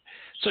can't.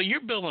 So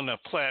you're building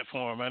a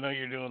platform. I know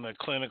you're doing the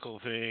clinical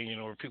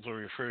thing, where people are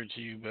referred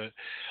to you, but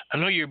I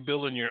know you're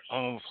building your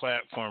own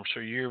platform so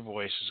your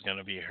voice is going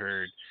to be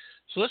heard.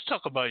 So let's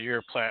talk about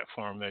your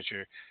platform that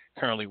you're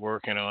currently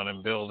working on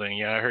and building.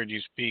 Yeah, I heard you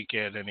speak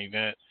at an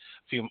event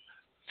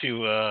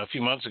a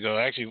few months ago.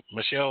 Actually,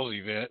 Michelle's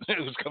event.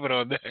 It was coming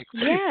on next.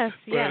 Yes,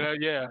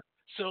 but, yeah.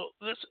 So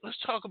let's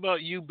talk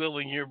about you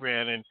building your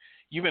brand, and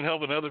you've been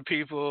helping other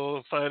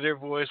people find their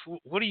voice.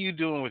 What are you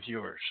doing with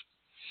yours?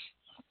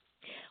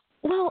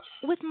 Well,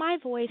 with my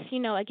voice,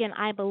 again,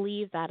 I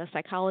believe that a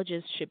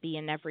psychologist should be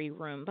in every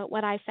room. But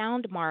what I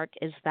found, Mark,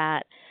 is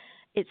that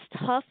it's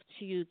tough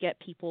to get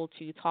people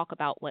to talk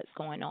about what's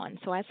going on.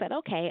 So I said,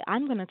 okay,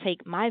 I'm going to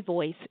take my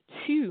voice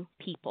to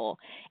people.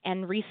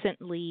 And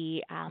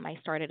recently I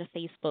started a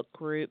Facebook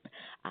group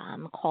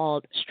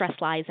called Stress,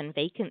 Lies, and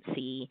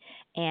Vacancy.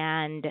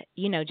 And,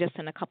 just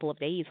in a couple of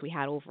days, we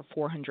had over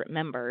 400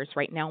 members.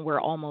 Right now we're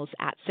almost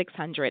at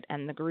 600,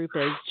 and the group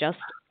is just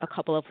a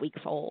couple of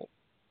weeks old.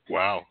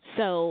 Wow.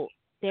 So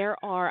there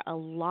are a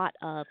lot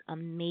of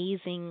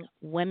amazing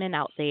women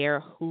out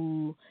there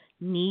who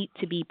need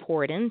to be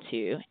poured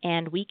into,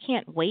 and we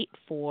can't wait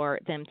for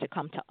them to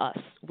come to us.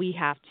 We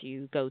have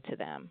to go to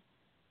them.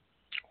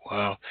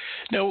 Wow.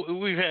 Now,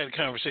 we've had a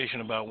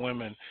conversation about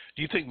women.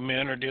 Do you think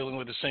men are dealing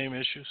with the same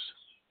issues?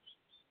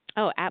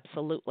 Oh,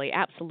 absolutely.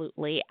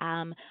 Absolutely.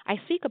 I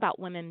speak about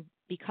women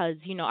because,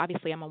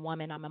 obviously I'm a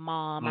woman, I'm a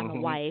mom, I'm a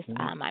wife,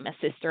 I'm a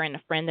sister and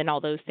a friend and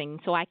all those things,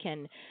 so I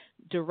can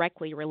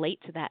directly relate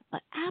to that.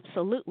 But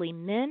absolutely,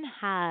 men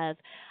have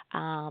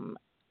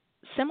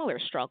similar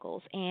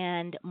struggles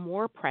and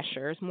more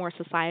pressures, more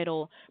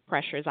societal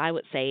pressures, I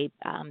would say,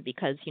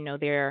 because,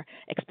 they're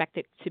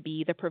expected to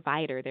be the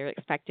provider. They're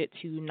expected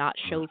to not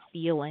show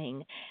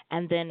feeling.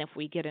 And then if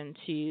we get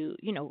into,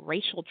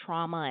 racial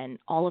trauma and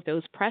all of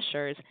those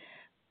pressures,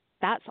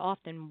 that's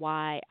often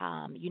why,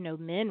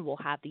 men will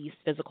have these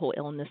physical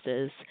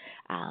illnesses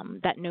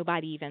that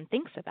nobody even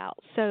thinks about.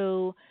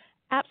 So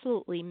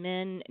absolutely,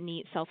 men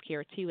need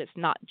self-care too. It's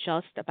not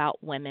just about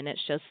women.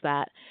 It's just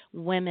that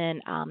women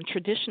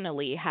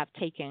traditionally have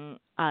taken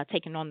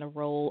on the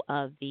role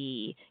of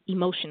the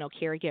emotional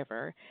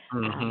caregiver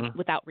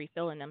without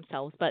refilling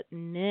themselves. But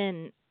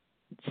men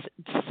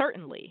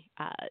certainly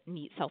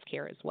need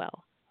self-care as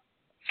well.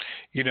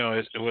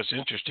 What's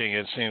interesting,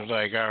 it seems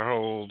like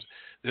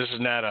this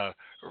is not a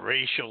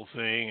racial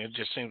thing. It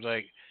just seems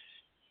like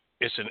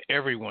it's an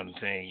everyone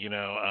thing,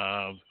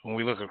 when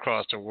we look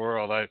across the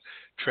world. I've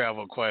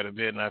traveled quite a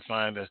bit, and I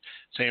find the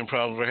same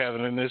problems we're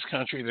having in this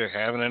country, they're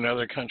having in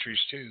other countries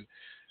too.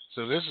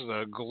 So this is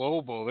they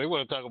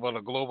want to talk about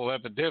a global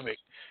epidemic.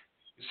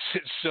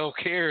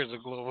 Self-care is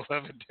a global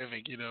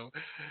epidemic,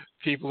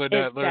 People are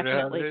not learning how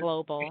to. It's definitely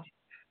global.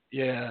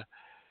 Yeah.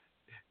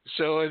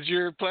 So as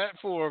your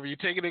platform, are you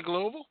taking it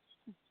global?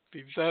 Have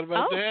you thought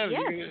about that?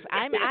 Yes.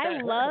 I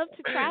love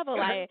to travel.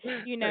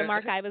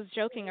 Mark, I was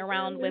joking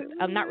around with,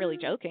 not really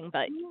joking,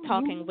 but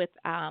talking with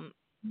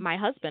my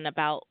husband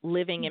about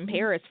living in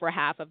Paris for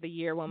half of the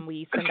year when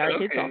we send our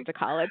kids off to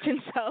college.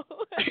 And so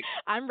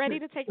I'm ready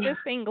to take this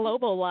thing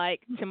global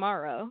like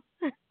tomorrow.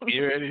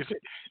 You ready?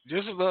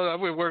 Just as long I've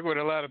been working with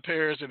a lot of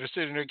parents and they're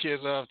sending their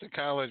kids off to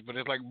college, but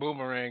it's like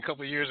boomerang. A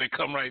couple of years, they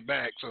come right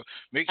back. So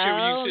make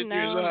sure you send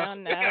yours off.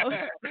 No.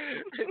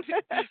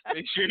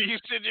 Make sure you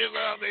send yours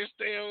off. They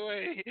stay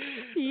away.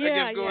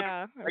 Yeah,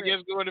 I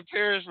guess going to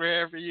Paris for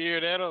half a year,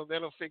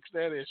 that'll fix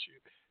that issue.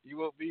 You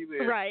won't be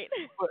there. Right.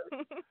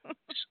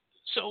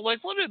 So,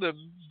 like, what are the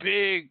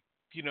big,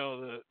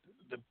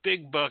 the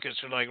big buckets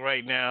are like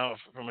right now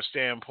from a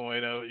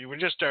standpoint of, we're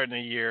just starting the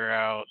year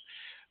out.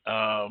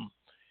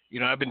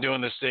 I've been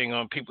doing this thing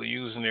on people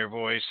using their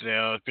voice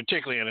now,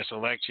 particularly in this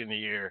election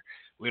year.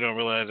 We don't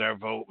realize our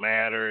vote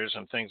matters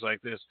and things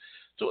like this.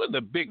 So what are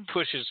the big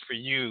pushes for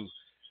you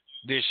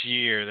this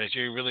year that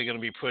you're really going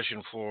to be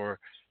pushing for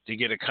to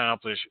get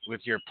accomplished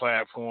with your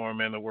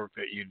platform and the work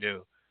that you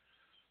do?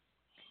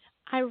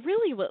 I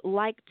really would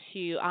like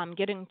to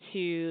get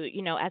into,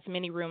 as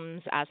many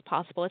rooms as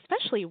possible,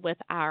 especially with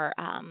our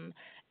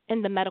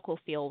in the medical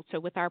field, so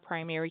with our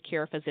primary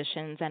care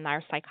physicians and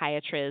our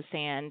psychiatrists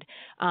and,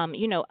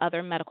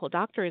 other medical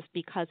doctors,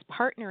 because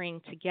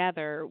partnering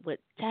together would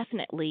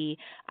definitely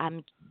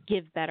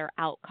give better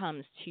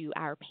outcomes to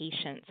our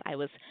patients. I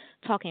was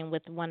talking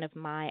with one of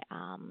my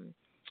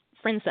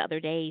friends the other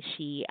day.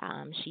 She's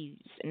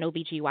an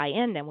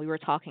OBGYN, and we were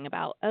talking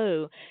about,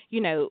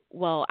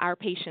 our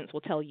patients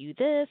will tell you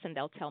this and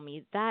they'll tell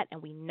me that,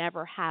 and we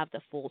never have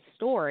the full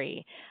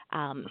story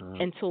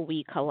until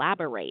we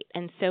collaborate.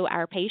 And so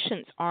our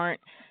patients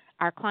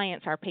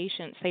our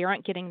patients, they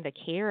aren't getting the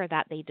care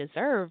that they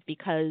deserve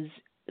because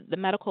the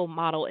medical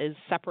model is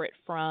separate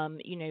from,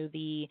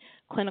 the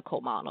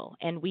clinical model,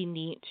 and we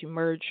need to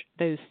merge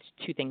those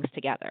two things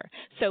together.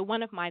 So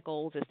one of my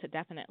goals is to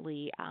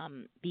definitely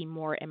be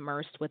more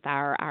immersed with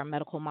our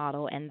medical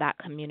model and that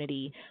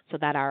community so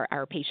that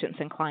our patients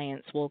and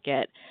clients will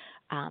get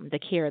the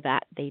care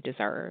that they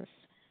deserve.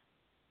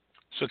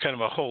 So kind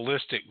of a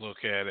holistic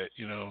look at it,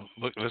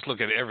 let's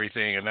look at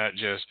everything and not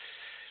just,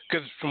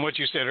 because from what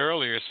you said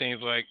earlier, it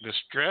seems like the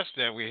stress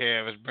that we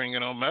have is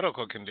bringing on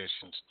medical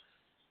conditions.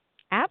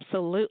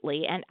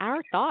 Absolutely. And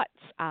our thoughts,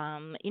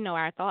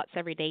 our thoughts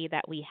every day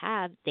that we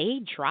have, they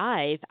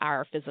drive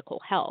our physical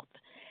health.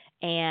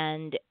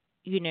 And,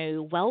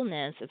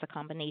 wellness is a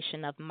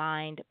combination of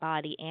mind,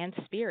 body, and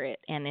spirit.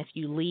 And if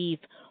you leave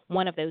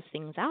one of those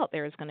things out,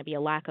 there's going to be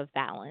a lack of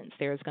balance.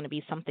 There's going to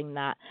be something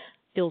that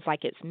feels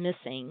like it's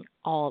missing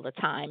all the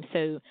time.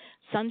 So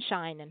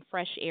sunshine and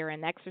fresh air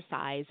and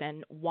exercise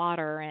and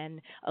water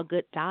and a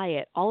good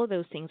diet, all of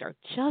those things are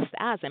just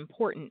as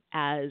important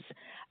as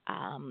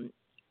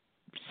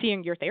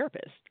seeing your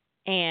therapist.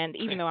 And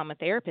even though I'm a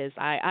therapist,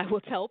 I will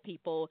tell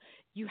people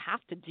you have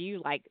to do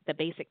like the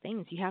basic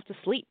things. You have to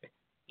sleep.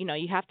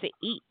 You have to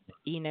eat.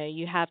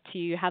 You have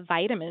to have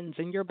vitamins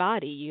in your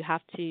body. You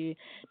have to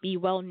be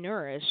well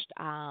nourished.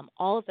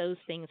 All of those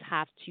things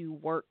have to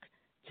work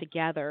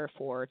together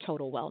for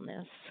total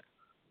wellness.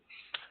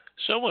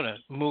 So I want to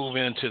move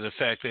into the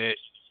fact that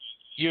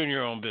you're in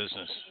your own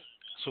business.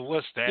 So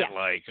what's that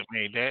like? I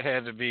mean, that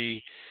had to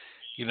be,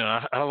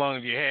 how long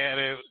have you had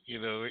it?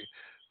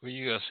 Were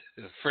you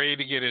afraid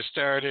to get it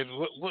started?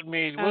 What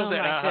was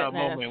that aha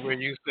moment where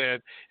you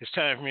said, it's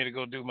time for me to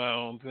go do my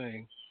own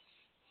thing?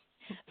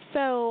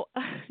 So,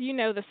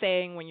 the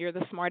saying, when you're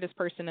the smartest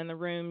person in the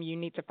room, you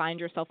need to find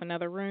yourself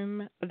another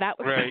room. That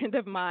was kind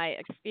of my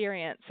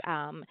experience.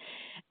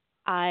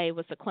 I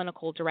was a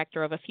clinical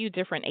director of a few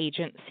different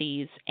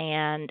agencies,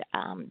 and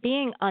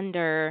being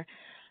under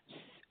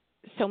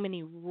so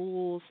many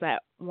rules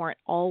that weren't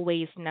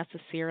always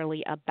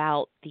necessarily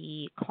about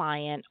the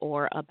client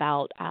or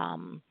about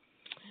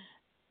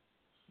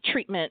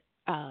treatment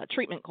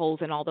goals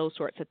and all those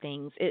sorts of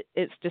things,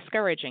 it's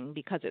discouraging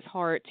because it's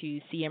hard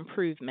to see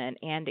improvement,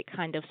 and it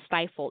kind of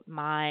stifled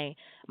my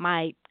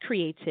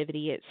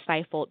creativity. It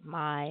stifled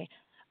my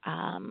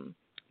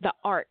the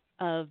art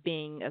of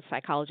being a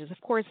psychologist.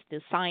 Of course,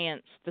 the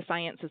science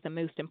is the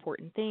most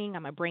important thing.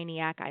 I'm a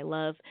brainiac. I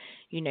love,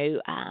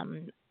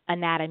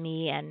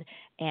 anatomy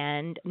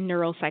and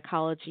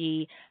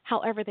neuropsychology.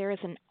 However, there is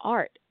an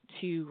art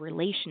to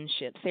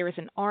relationships. There is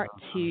an art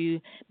to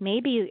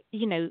maybe,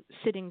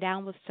 sitting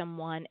down with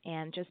someone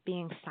and just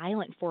being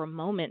silent for a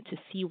moment to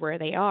see where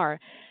they are.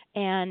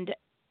 And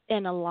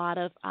in a lot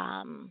of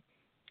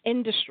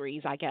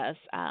industries, I guess,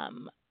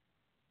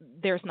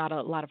 there's not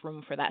a lot of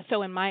room for that.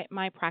 So in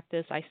my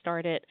practice, I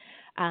started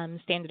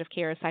Standard of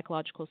Care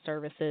Psychological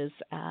Services,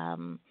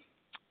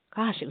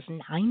 it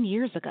was 9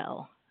 years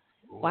ago.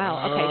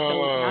 Wow. Okay,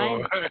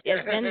 so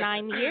it's been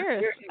 9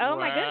 years. Oh,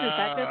 my goodness,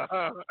 that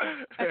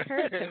just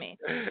occurred to me.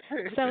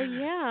 So,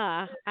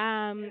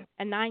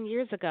 and 9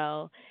 years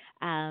ago,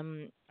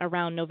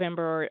 around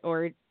November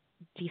or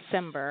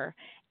December,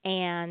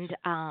 and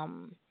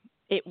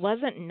it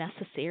wasn't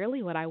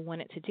necessarily what I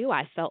wanted to do.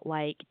 I felt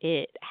like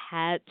it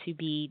had to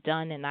be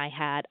done, and I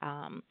had,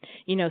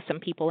 some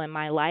people in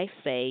my life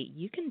say,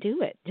 you can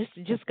do it.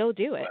 Just go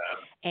do it.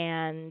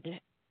 And,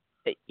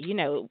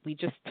 we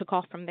just took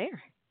off from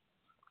there.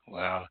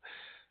 Wow.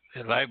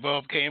 The light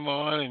bulb came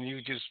on and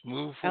you just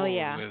moved forward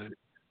with it.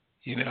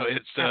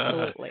 It's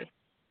absolutely.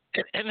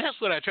 And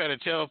that's what I try to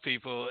tell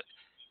people.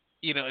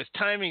 It's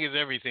timing is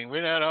everything.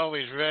 We're not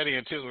always ready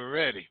until we're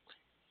ready.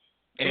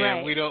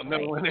 And we don't know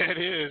when that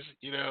is,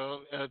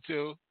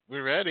 until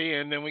we're ready.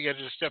 And then we got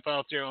to step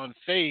out there on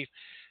faith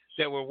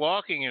that we're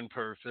walking in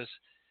purpose.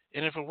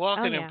 And if we're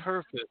walking in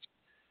purpose,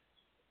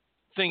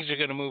 things are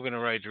going to move in the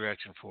right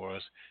direction for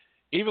us.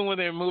 Even when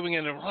they're moving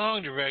in the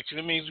wrong direction,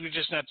 it means we're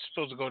just not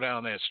supposed to go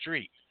down that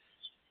street.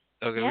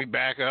 Okay, we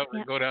back up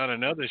and go down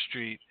another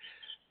street.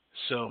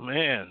 So,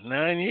 man,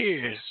 9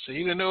 years. So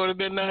you didn't know it had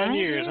been 9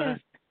 years, huh?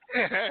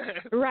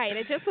 Right.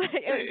 It just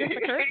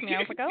occurred to me. I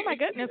was like, oh, my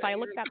goodness. I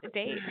looked at the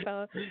date.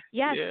 So,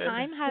 yes,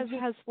 time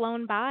has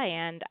flown by,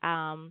 and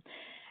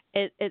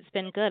it's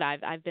been good.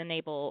 I've been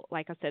able,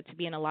 like I said, to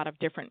be in a lot of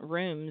different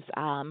rooms,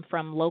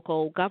 from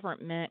local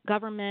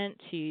government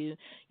to,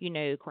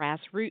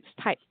 grassroots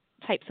type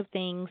types of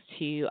things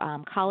to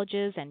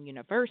colleges and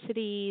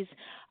universities,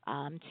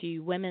 to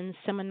women's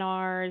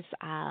seminars,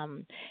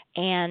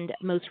 and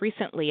most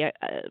recently, a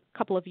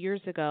couple of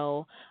years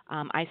ago,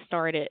 I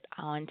started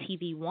on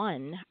TV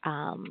One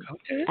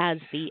as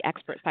the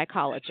expert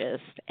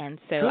psychologist, and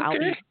so I'll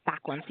be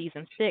back on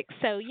season 6.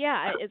 So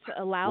yeah, it's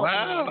allowed me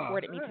and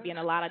afforded me to be in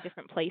a lot of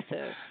different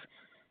places.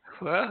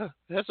 Wow,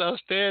 that's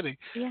outstanding.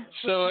 Yeah.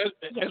 So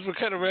as we're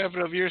kind of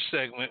wrapping up your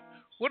segment,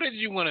 what did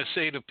you want to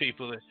say to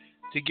people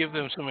to give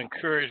them some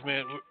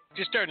encouragement? We're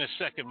just starting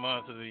the second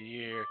month of the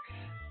year.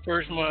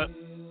 First month,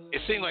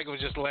 it seemed like it was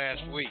just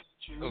last week.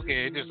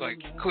 Okay, it just like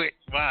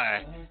clicked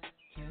by.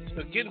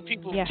 So getting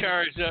people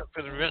charged up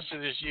for the rest of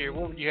this year,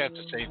 what would you have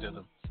to say to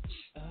them?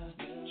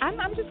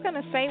 I'm just going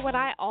to say what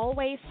I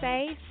always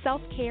say.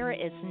 Self-care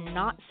is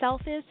not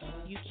selfish.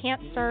 You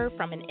can't serve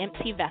from an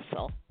empty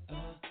vessel.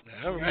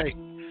 All right.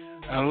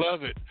 I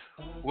love it.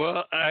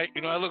 Well, I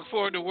look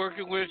forward to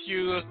working with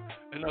you.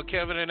 I know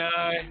Kevin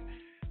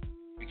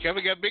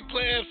Kevin got big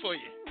plans for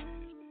you.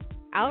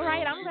 All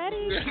right, I'm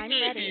ready.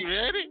 You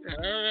ready?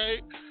 All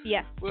right.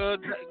 Yeah. Well,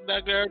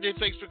 Dr. RJ,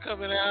 thanks for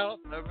coming out.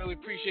 I really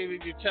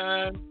appreciated your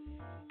time,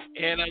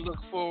 and I look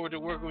forward to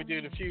working with you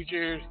in the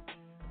future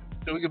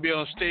so we can be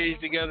on stage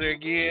together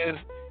again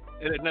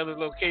at another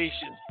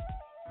location.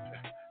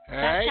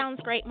 That sounds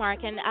great,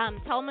 Mark. And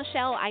tell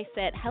Michelle I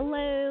said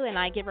hello, and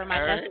I give her my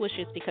best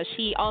wishes because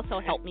she also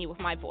helped me with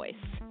my voice.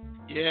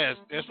 Yes,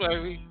 that's why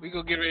we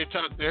gonna get ready to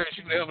talk to her.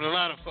 She's helping a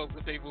lot of folks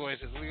with their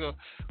voices.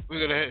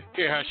 We're gonna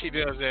hear how she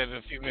does that in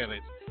a few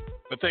minutes.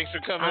 But thanks for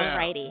coming out.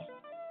 Alrighty.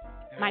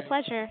 My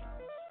pleasure.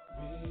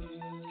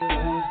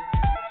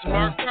 It's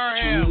Mark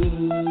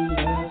Parham.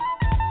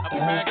 I'll be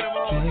back in a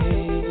moment.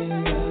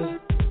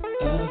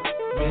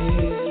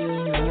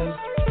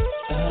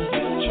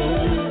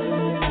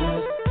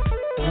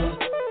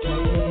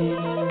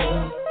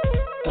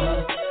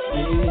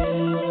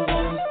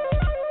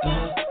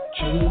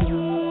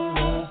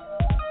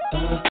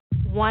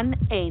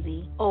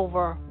 $180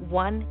 over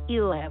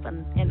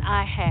 $111, and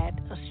I had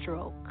a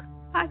stroke.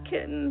 I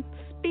couldn't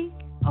speak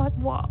or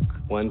walk.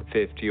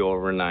 150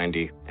 over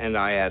 90, and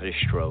I had a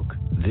stroke.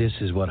 This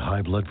is what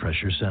high blood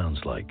pressure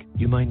sounds like.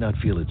 You might not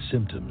feel its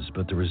symptoms,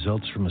 but the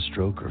results from a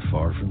stroke are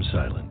far from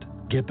silent.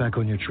 Get back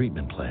on your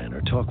treatment plan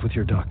or talk with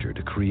your doctor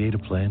to create a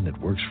plan that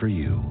works for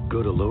you.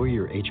 Go to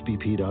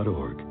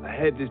loweryourhbp.org.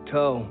 Head to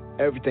toe,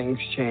 everything's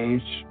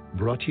changed.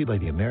 Brought to you by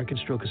the American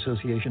Stroke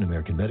Association,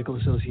 American Medical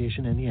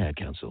Association, and the Ad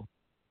Council.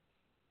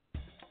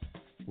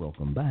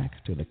 Welcome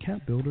back to the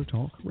CAPBuilder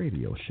Talk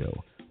radio show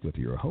with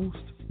your host,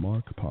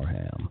 Mark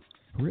Parham.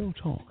 Real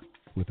talk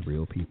with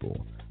real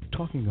people,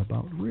 talking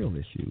about real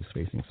issues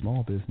facing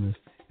small business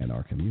and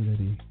our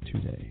community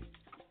today.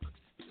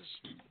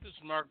 This is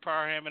Mark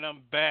Parham, and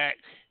I'm back.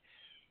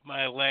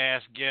 My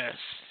last guest,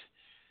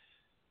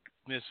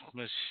 Miss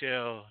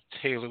Michelle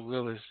Taylor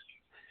Willis.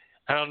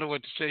 I don't know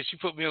what to say. She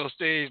put me on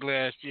stage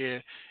last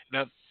year,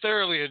 and I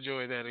thoroughly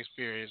enjoyed that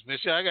experience.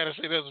 Michelle, I got to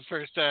say, that was the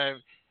first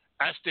time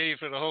I stayed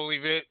for the whole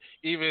event,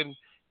 even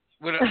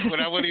when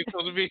I wasn't even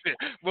supposed to be there.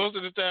 Most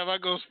of the time, I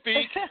go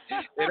speak,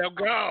 and I'm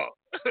gone.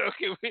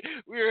 Okay,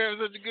 we were having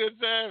such a good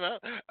time.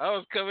 I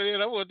was coming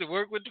in. I wanted to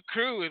work with the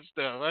crew and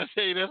stuff. I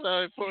tell you, that's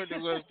how important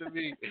it was to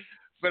me.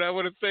 But I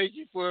want to thank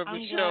you for it,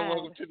 Michelle.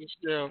 Welcome to the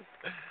show.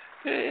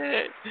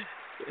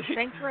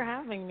 Thanks for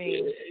having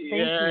me.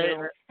 Thank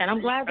you. And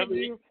I'm glad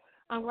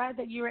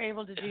that you were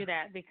able to do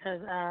that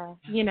because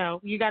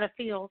you got to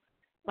feel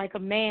like a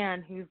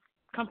man who's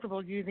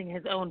comfortable using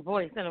his own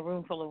voice in a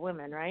room full of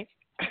women, right?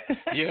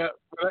 Yeah,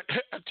 but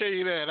I tell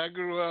you that I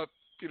grew up.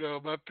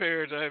 My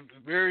parents, I have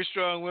very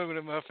strong women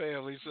in my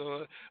family,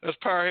 so us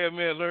Parham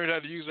men learned how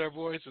to use our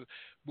voices.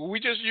 But we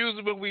just use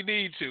them when we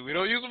need to. We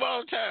don't use them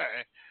all the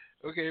time.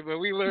 Okay, but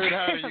we learned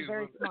how to use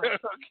them.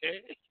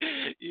 Okay.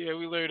 Yeah,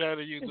 we learned how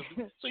to use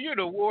them. So you're an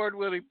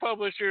award-winning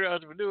publisher,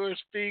 entrepreneur,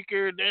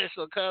 speaker,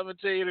 national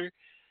commentator.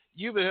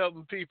 You've been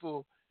helping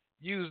people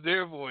use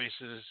their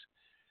voices.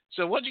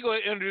 So why don't you go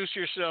ahead and introduce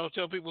yourself,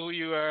 tell people who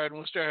you are, and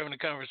we'll start having a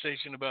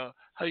conversation about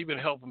how you've been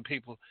helping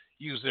people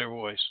use their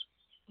voice.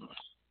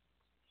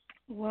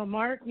 Well,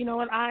 Mark, you know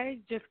what? I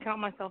just count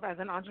myself as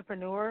an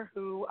entrepreneur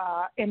who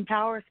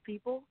empowers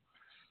people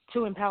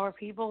to empower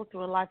people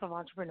through a life of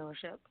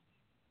entrepreneurship.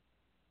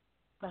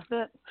 That's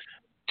it.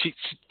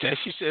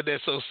 She said that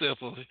so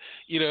simple.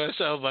 It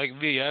sounds like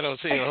me. I don't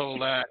say a whole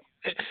lot.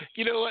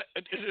 You know what?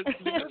 The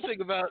good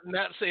thing about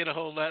not saying a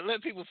whole lot,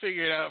 let people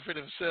figure it out for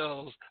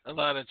themselves a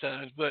lot of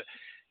times. But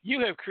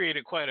you have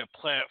created quite a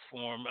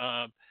platform.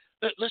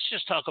 Let's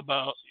just talk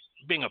about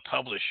being a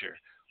publisher.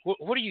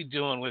 What are you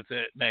doing with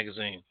that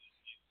magazine?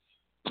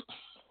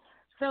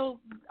 So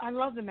I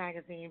love the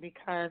magazine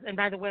because, and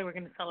by the way, we're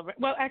going to celebrate.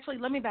 Well, actually,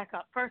 let me back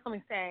up. First, let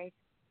me say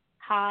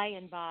hi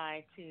and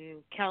bye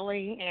to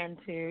Kelly and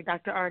to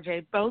Dr.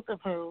 RJ, both of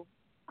whom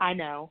I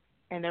know.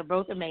 And they're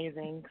both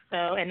amazing. So,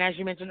 and as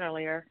you mentioned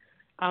earlier,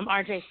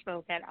 RJ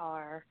spoke at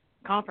our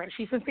conference.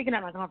 She's been speaking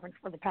at my conference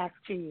for the past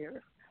 2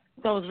 years.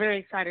 So I was very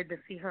excited to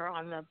see her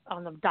on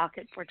the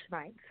docket for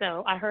tonight.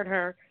 So I heard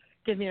her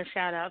give me a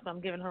shout out, so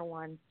I'm giving her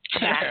one.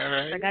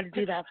 Right. I got to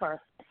do that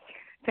first.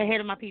 Say hey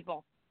to my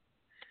people.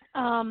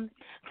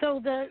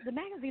 So the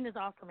magazine is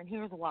awesome, and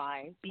here's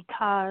why.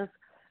 Because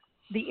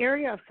the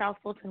area of South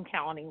Fulton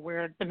County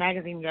where the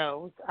magazine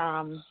goes,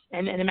 and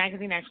the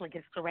magazine actually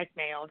gets direct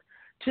mailed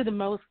to the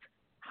most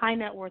high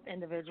net worth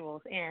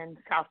individuals in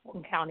South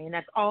Fulton County, and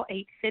that's all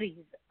 8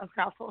 cities of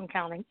South Fulton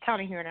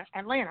County here in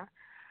Atlanta.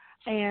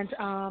 And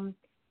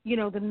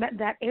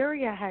that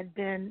area had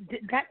been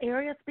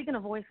Speaking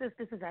of voices,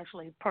 this is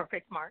actually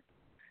perfect, Mark.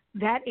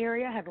 That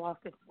area had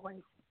lost its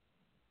voice,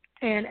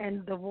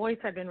 and the voice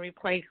had been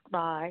replaced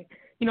by,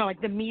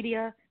 like the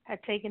media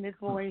had taken its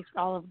voice.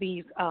 All of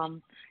these,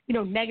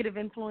 negative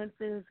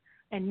influences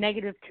and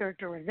negative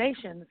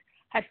characterizations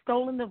had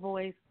stolen the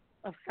voice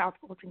of South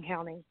Fulton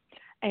County.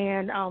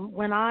 And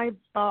when I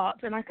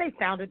bought, and I say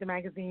founded the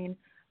magazine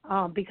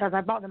because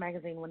I bought the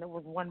magazine when it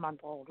was 1 month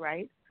old,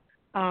 right?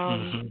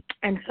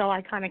 And so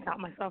I kind of count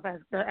myself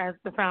as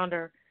the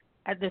founder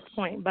at this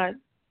point. But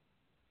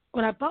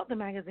when I bought the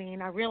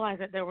magazine, I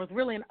realized that there was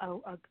really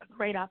a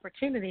great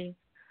opportunity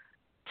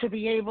to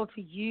be able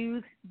to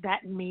use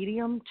that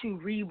medium to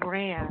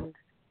rebrand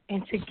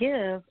and to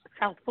give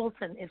South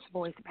Fulton its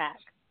voice back.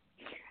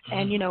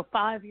 And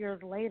 5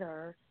 years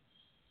later,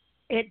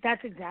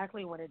 that's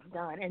exactly what it's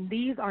done. And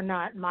these are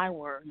not my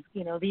words.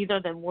 These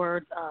are the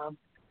words of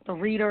the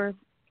readers,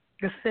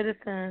 the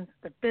citizens,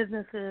 the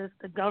businesses,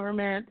 the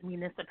government,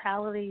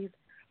 municipalities,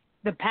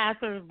 the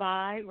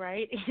passersby,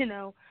 right?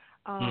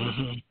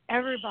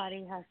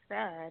 Everybody has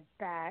said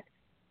that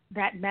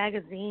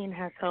magazine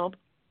has helped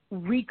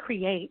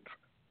recreate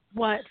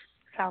what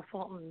South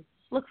Fulton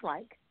looks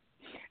like.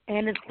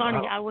 And it's funny.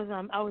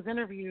 Wow. I was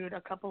interviewed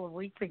a couple of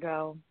weeks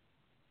ago,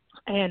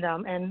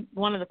 and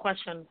one of the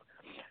questions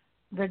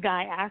the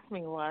guy asked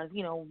me was,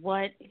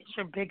 what is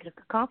your biggest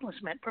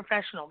accomplishment,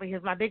 professional?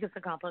 Because my biggest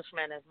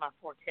accomplishment is my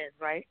 4 kids,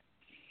 right?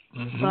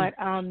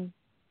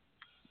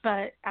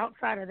 But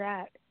outside of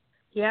that,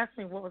 he asked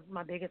me what was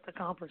my biggest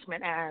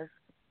accomplishment as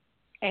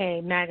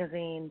a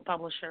magazine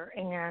publisher,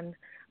 and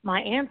my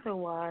answer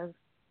was,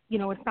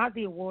 it's not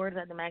the award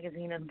that the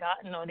magazine has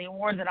gotten or the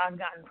award that I've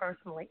gotten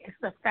personally. It's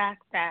the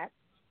fact that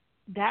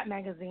that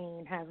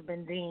magazine has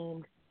been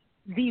deemed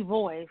the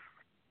voice,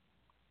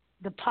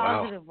 the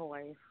positive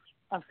voice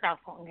of South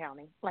Fulton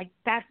County. Like,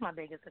 that's my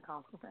biggest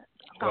accomplishment.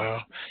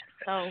 Wow.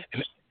 So,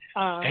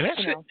 and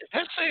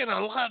that's saying a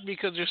lot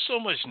because there's so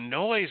much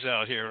noise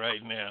out here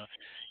right now.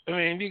 I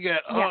mean, you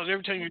got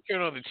every time you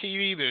turn on the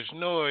TV, there's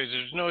noise.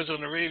 There's noise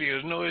on the radio.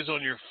 There's noise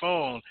on your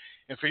phone.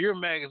 And for your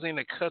magazine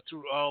to cut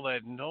through all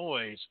that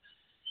noise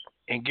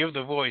and give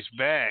the voice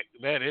back,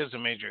 that is a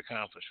major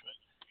accomplishment.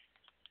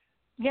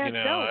 Yeah, it's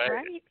dope,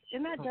 right?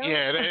 Isn't that dope?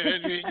 Yeah,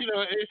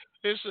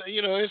 it's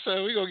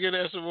we're gonna get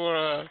that some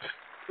more.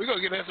 We're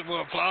gonna get that some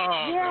more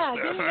applause. Yeah,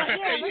 let's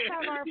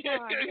have our applause. Yeah,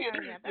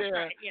 that's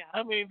right. Yeah.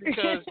 I mean,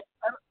 because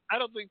I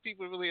don't think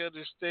people really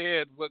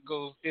understand what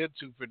goes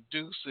into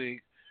producing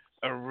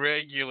a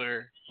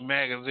regular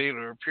magazine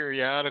or a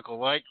periodical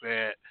like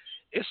that.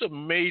 It's a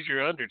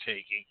major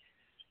undertaking.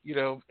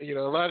 A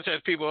lot of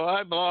times people,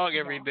 I blog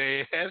every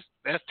day.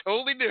 That's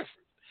totally different.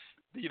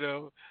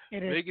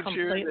 It is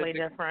completely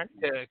different.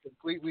 Yeah,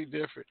 completely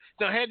different.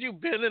 Now, had you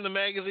been in the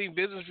magazine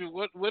business,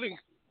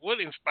 what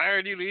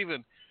inspired you to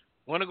even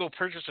want to go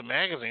purchase a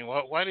magazine?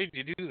 Why did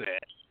you do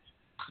that?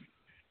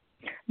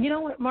 You know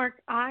what,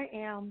 Mark? I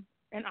am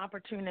an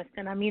opportunist,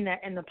 and I mean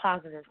that in the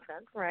positive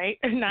sense, right?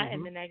 Not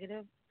in the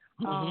negative.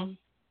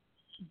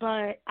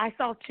 But I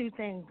saw 2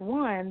 things.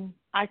 One,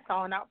 I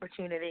saw an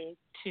opportunity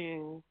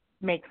to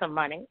make some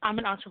money. I'm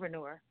an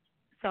entrepreneur,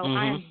 so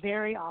I am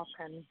very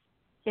often,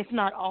 if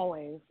not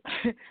always,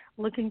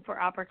 looking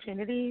for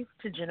opportunities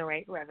to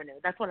generate revenue.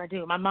 That's what I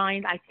do. My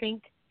mind, I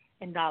think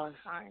in dollar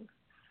signs.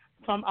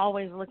 So I'm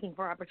always looking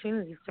for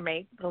opportunities to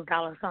make those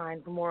dollar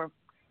signs more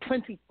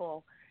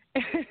plentiful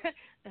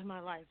in my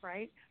life,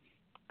 right?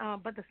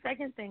 But the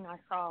second thing I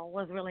saw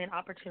was really an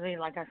opportunity,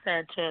 like I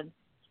said,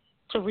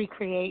 to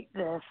recreate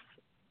this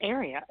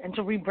area and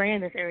to rebrand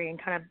this area and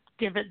kind of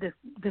give it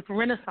this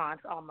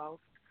renaissance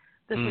almost,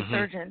 this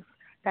resurgence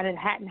that it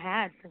hadn't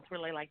had since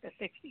really like the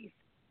 60s.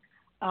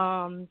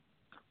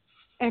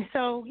 And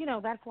so,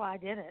 that's why I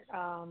did it.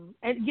 And,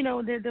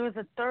 there's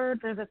a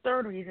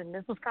third reason.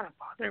 This was kind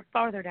of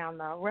farther down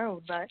the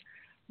road, but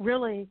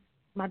really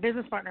my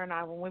business partner and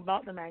I, when we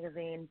bought the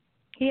magazine,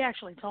 he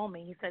actually told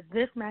me, he said,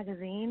 this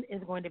magazine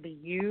is going to be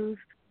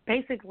used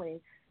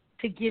basically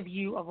to give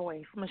you a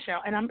voice,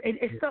 Michelle. And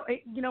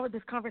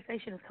this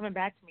conversation is coming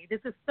back to me.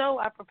 This is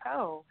so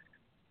apropos,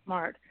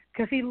 Mark,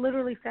 because he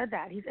literally said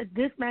that. He said,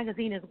 this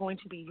magazine is going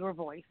to be your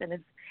voice. And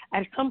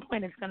at some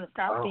point it's going to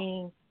stop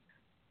being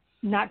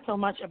not so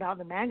much about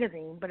the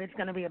magazine, but it's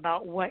going to be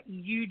about what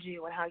you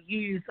do and how you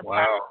use the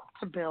platform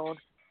to build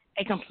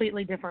a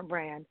completely different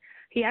brand.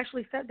 He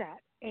actually said that.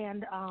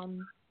 And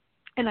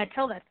I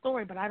tell that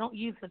story, but I don't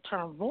use the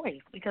term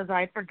voice because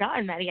I had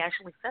forgotten that he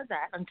actually said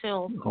that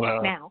until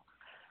now.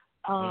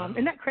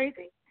 Isn't that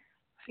crazy?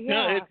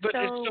 Yeah, but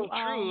it's so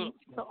true.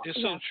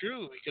 It's so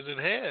true because it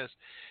has.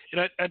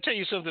 And I tell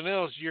you something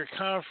else. Your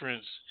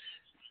conference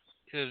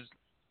is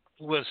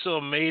was so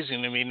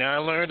amazing to me. Now, I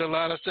learned a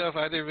lot of stuff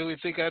I didn't really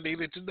think I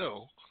needed to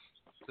know.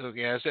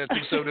 Okay, I sat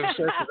through some of them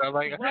sessions. I'm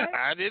like,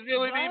 I didn't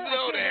really need to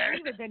know that.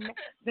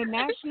 The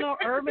National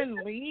Urban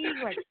League,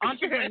 like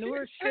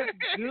entrepreneurship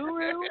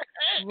guru,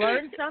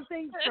 learned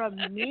something from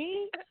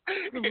me,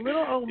 the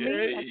little old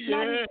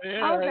me.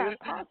 How's that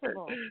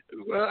possible?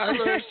 Well, I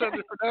learned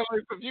something not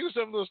only from you,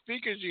 some of those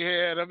speakers you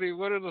had. I mean,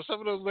 some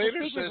of those later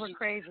the speakers sessions were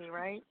crazy,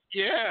 right?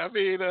 Yeah, I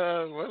mean,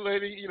 one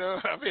lady,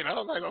 I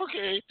was like,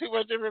 okay, too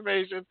much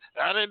information.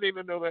 I didn't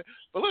even know that.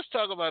 But let's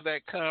talk about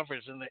that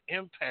conference and the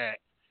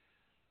impact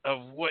of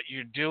what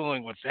you're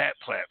doing with that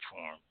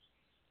platform.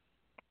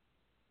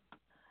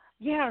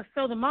 Yeah,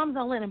 so the Moms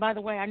All In, and by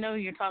the way, I know who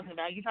you're talking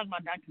about. You're talking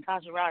about Dr.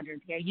 Tasha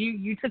Rogers. Yeah,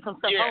 you took some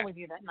stuff home with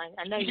you that night.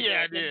 I know you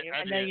did.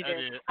 I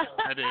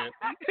did.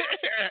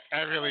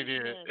 I really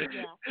did.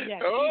 Yeah.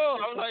 Oh,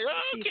 I was like,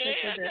 okay,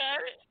 I got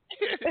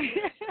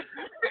it.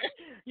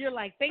 You're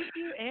like, thank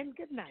you and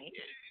good night.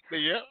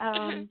 Yep.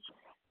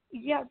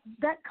 Yeah,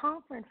 that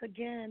conference,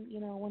 again,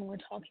 when we're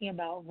talking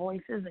about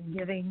voices and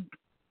giving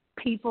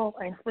people,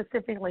 and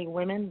specifically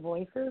women,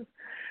 voices,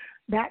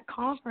 that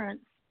conference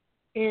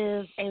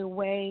is a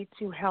way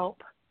to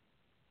help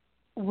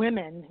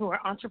women who are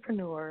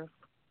entrepreneurs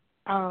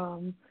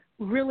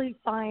really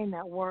find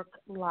that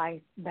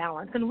work-life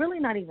balance, and really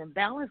not even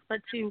balance,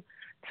 but to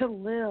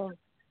live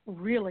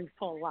really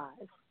full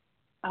lives.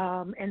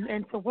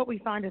 And so what we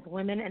find as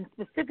women, and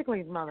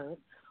specifically as mothers,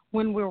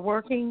 when we're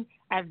working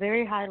at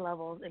very high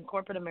levels in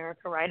corporate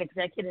America, right,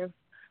 executives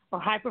or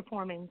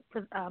high-performing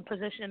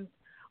positions,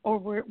 or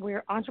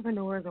we're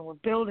entrepreneurs and we're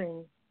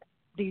building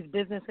these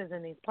businesses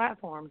and these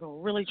platforms, and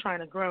we're really trying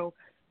to grow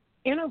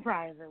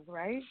enterprises,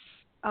 right,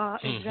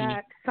 is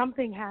that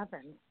something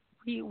happens.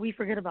 We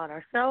forget about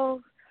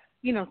ourselves,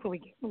 so we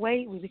gain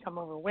weight, we become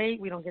overweight,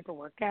 we don't get to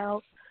work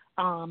out,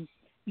 and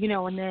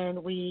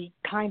then we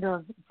kind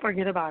of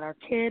forget about our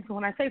kids.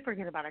 When I say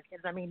forget about our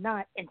kids, I mean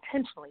not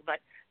intentionally,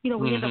 but, we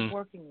end up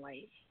working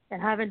late and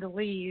having to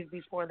leave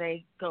before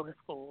they go to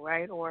school,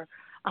 right, or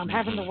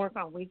having to work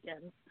on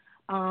weekends.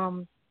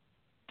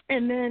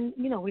 And then,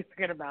 we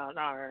forget about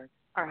our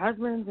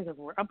husbands because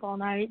we're up all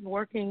night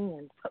working,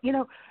 and,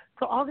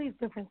 so all these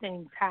different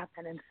things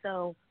happen. And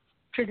so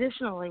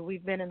traditionally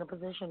we've been in a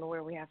position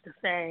where we have to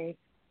say,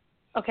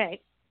 okay,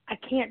 I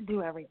can't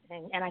do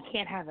everything and I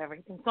can't have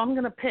everything. So I'm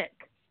going to pick.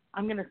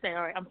 I'm going to say,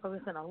 all right, I'm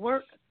focusing on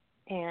work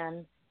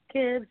and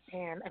kids,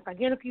 and if I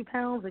get a few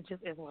pounds, it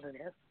just is what it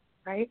is,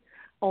 right?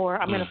 Or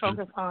I'm going to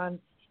focus on,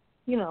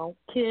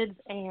 kids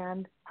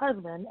and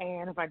husband,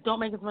 and if I don't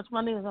make as much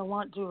money as I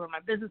want to, or my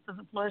business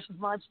doesn't flourish as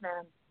much,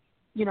 then,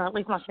 at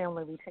least my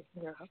family will be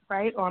taken care of,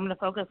 right? Or I'm going to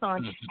focus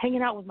on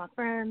hanging out with my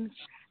friends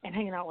and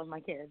hanging out with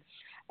my kids.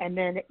 And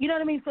then, you know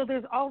what I mean? So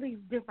there's all these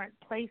different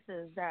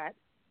places that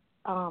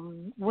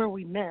where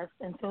we miss.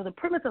 And so the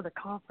premise of the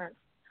conference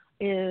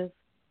is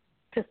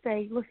to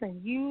say,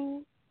 listen,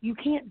 you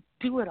can't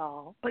do it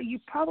all, but you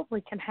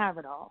probably can have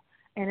it all.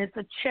 And it's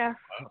a chess,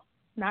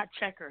 not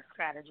checker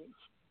strategy.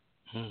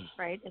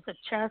 Right? It's a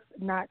chess,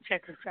 not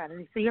checker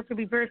strategy. So you have to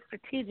be very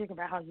strategic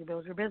about how you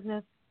build your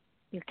business,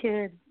 your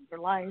kids, your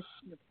life,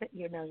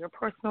 your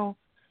personal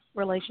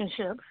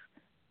relationships,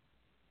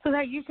 so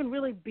that you can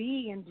really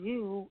be and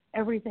do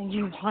everything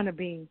you want to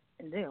be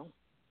and do.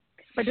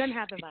 But it doesn't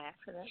happen by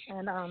accident.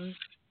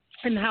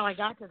 And how I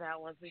got to that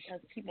was because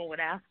people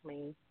would ask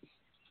me,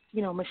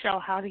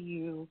 Michelle, how do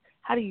you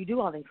do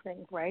all these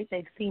things, right?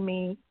 They'd see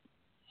me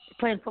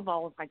playing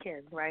football with my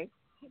kids, right?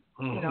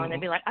 And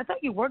they'd be like, I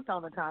thought you worked all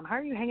the time. How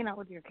are you hanging out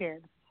with your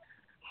kids?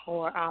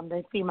 Or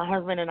they see my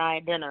husband and I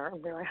at dinner,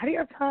 and they're like, how do you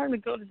have time to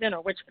go to dinner?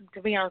 Which,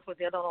 to be honest with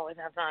you, I don't always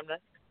have time to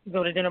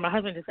go to dinner. My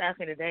husband just asked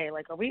me today,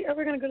 like, are we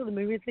ever going to go to the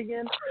movies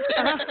again?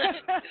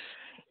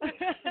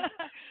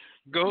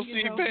 Go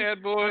see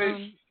Bad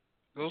Boys.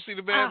 Go see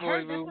the Bad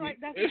Boys movie.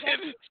 That's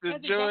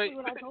exactly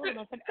what I told him.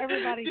 I said,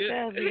 everybody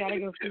says we got to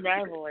go see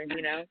Bad Boys,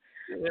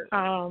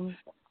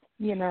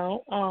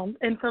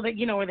 and so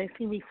that, where they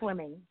see me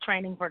swimming,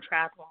 training for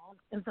triathlon.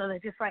 And so they're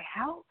just like,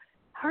 how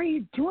are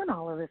you doing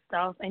all of this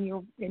stuff? And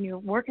you're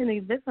working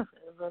these businesses.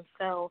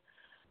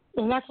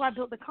 And that's why I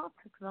built the conference.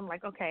 Because I'm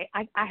like, okay,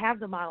 I have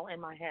the model in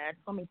my head.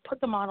 So let me put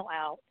the model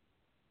out,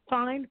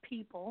 find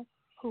people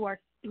who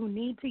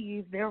need to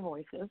use their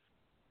voices,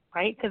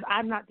 right? Because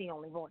I'm not the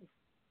only voice.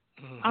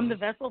 I'm the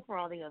vessel for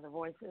all the other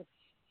voices.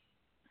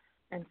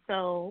 And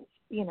so,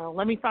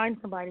 let me find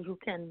somebody who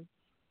can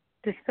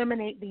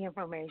disseminate the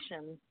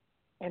information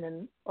in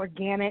an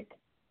organic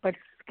but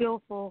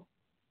skillful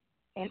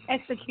and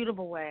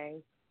executable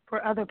way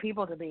for other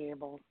people to be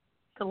able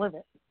to live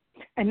it.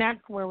 And that's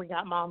where we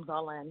got Moms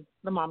All In,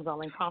 the Moms All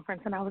In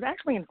conference. And I was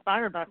actually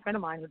inspired by a friend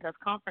of mine who does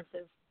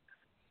conferences.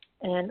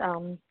 And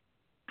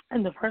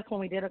the first one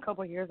we did a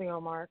couple of years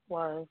ago, Mark,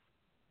 was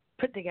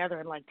put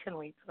together in like 10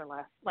 weeks or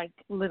less, like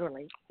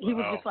literally. He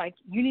was just like,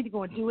 you need to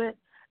go and do it.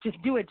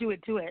 Just do it.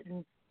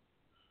 And,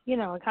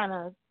 I kind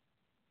of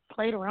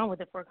played around with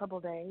it for a couple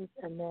of days.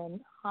 And then,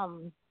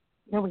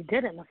 we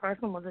did it. And the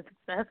first one was a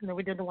success. And then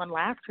we did the one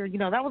last year.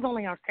 That was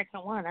only our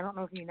second one. I don't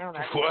know if you know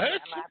that. What?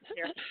 Last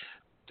year.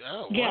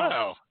 Oh, yeah.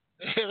 wow.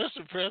 Yeah, that's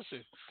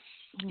impressive.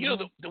 You know,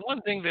 the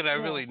one thing that I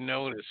really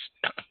noticed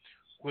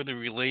were the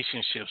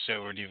relationships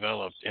that were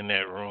developed in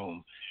that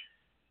room,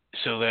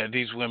 so that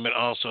these women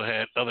also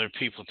had other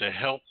people to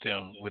help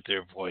them with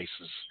their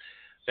voices.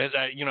 As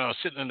I was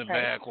sitting in the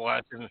back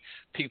watching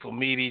people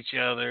meet each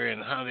other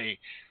and how you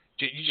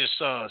just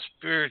saw a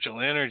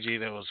spiritual energy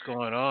that was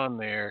going on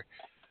there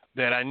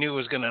that I knew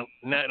was going to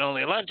not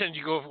only, a lot of times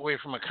you go away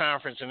from a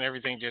conference and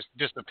everything just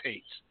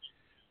dissipates.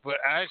 But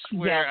I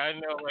swear, I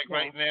know, like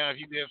right now, if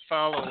you did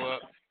follow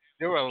up,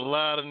 there were a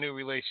lot of new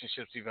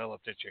relationships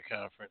developed at your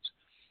conference.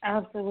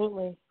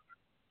 Absolutely.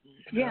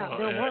 There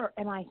were,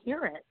 and I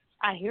hear it.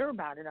 I hear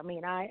about it. I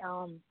mean, I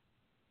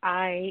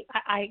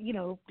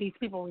these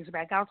people reach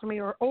back out to me,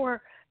 or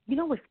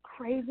what's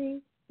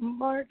crazy,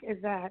 Mark,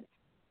 is that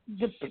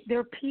there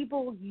are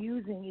people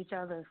using each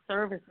other's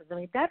services. I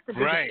mean, that's the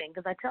biggest thing,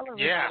 because I tell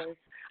everybody,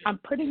 I'm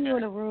putting you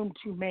in a room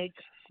to make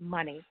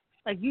money.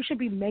 Like, you should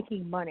be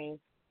making money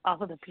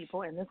off of the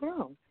people in this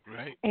room.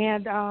 Right.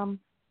 And,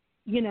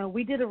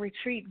 we did a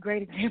retreat,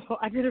 great example.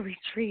 I did a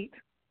retreat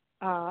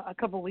a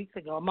couple of weeks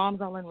ago, a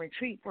Moms All In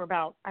retreat for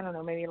about, I don't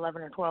know, maybe 11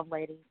 or 12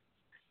 ladies.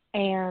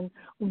 And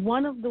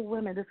one of the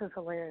women, this is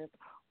hilarious,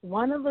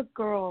 one of the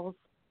girls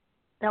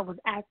that was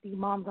at the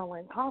Moms All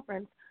In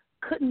conference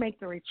couldn't make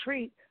the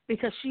retreat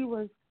because she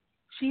was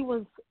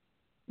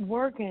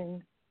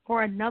working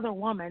for another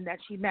woman that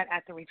she met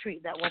at the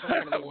retreat that wasn't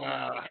going to be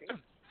at the retreat.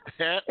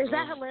 Is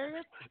that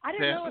hilarious? I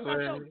didn't know if I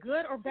felt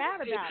good or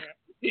bad about it.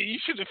 You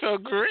should have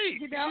felt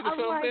great. I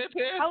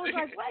was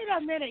like, wait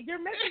a minute, you're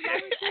missing my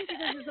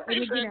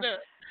retreat.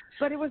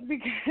 But it was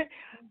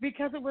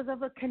because it was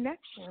of a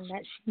connection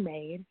that she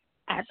made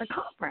at the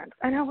conference,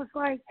 and I was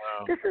like,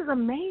 this is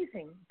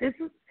amazing. This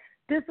is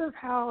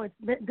how it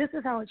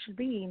should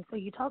be. And so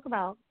you talk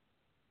about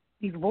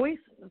these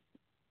voices.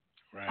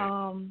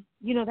 Right.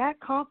 That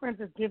conference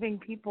is giving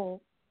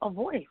people a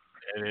voice.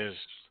 It is.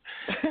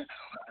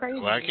 Crazy.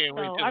 Well, I can't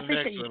wait till the I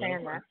appreciate next you one.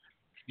 saying that.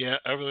 Yeah,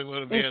 I really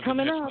want to be It's at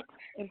coming the next up. one.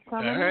 It's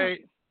coming All right.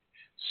 up.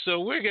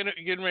 So we're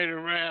getting ready to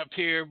wrap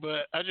here,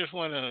 but I just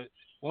want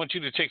you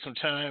to take some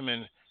time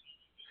and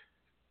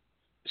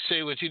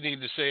say what you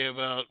need to say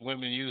about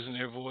women using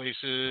their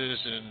voices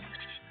and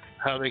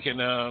how they can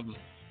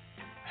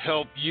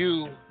help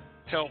you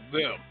help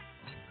them.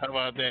 How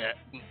about that?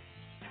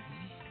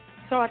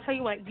 So I'll tell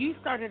you what, you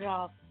started it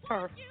off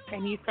first,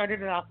 and you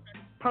started it off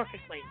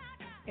perfectly.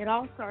 It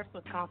all starts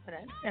with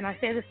confidence. And I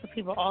say this to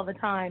people all the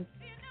time.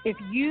 If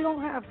you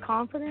don't have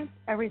confidence,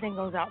 everything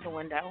goes out the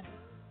window.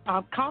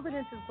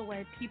 Confidence is the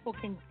way people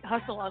can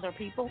hustle other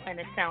people and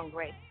it sounds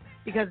great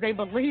because they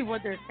believe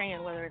what they're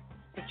saying, whether it's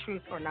the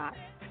truth or not,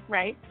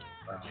 right?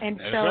 Wow. And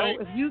That's so right.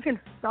 if you can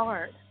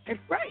start, it's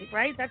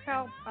right? That's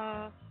how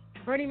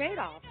Bernie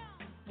Madoff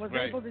was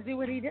able to do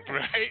what he did.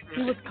 Right.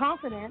 He was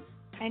confident,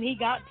 and he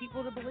got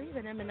people to believe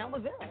in him, and that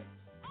was it.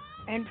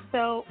 And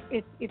so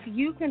if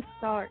you can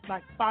start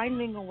by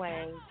finding a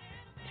way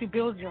to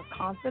build your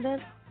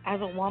confidence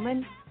as a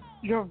woman,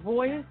 your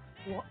voice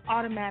will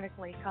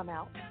automatically come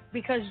out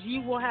because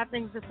you will have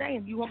things to say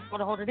and you won't be able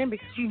to hold it in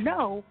because you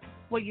know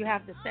what you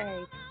have to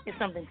say is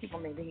something people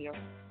need to hear.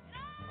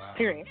 Wow.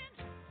 Period.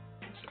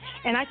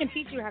 And I can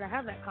teach you how to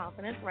have that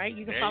confidence, right?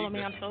 You can follow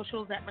me on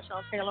socials at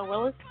Michelle Taylor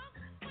Willis,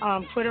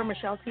 Twitter,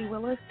 Michelle T.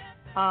 Willis.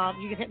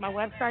 You can hit my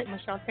website,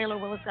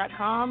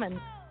 MichelleTaylorWillis.com,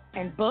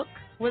 and book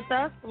with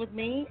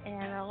me,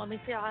 and let me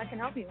see how I can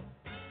help you.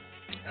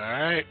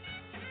 All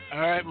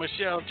right,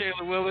 Michelle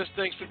Taylor Willis,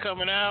 thanks for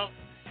coming out.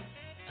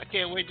 I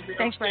can't wait to be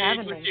on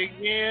stage with you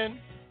again,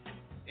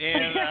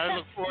 and I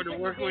look forward to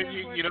working with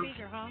you.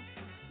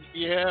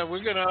 Yeah,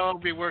 we're gonna all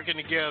be working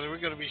together. We're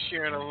gonna be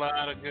sharing a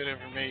lot of good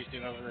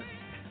information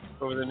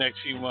over the next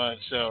few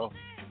months. So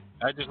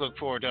I just look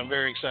forward to it. I'm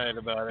very excited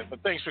about it.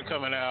 But thanks for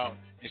coming out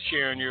and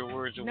sharing your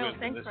words of wisdom. No,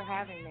 thanks for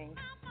having me.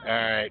 All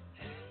right.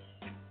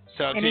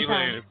 Talk to you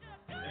later.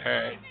 All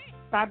right.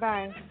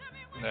 Bye-bye.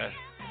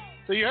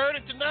 So you heard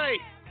it tonight.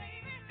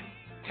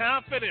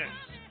 Confidence.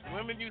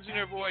 Women using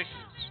their voices.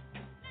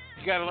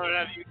 You got to learn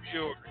how to use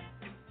yours.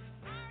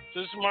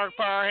 So this is Mark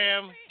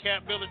Parham,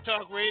 CAPBuilder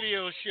Talk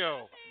Radio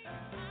Show.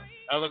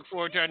 I look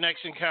forward to our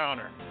next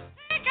encounter.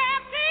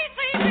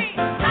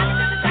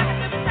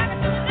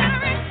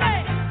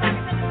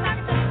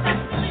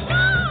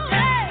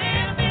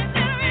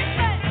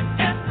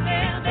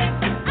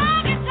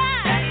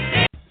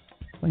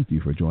 Thank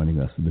you for joining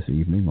us this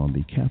evening on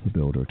the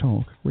CAPBuilder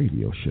Talk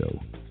Radio Show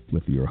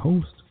with your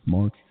host,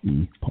 Mark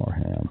E.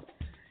 Parham.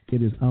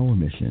 It is our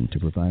mission to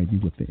provide you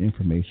with the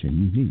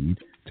information you need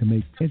to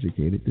make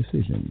educated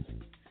decisions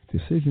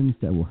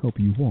that will help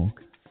you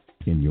walk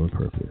in your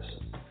purpose.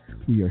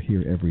 We are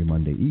here every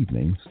Monday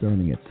evening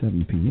starting at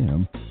 7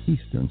 p.m.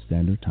 Eastern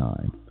Standard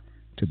Time.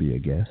 To be a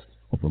guest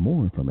or for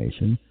more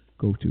information,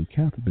 go to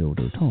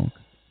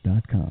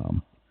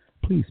CAPBuilderTalk.com.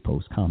 Please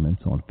post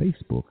comments on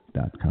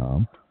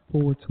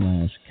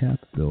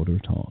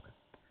Facebook.com/CAPBuilder Talk.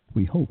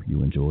 We hope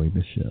you enjoy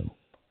the show.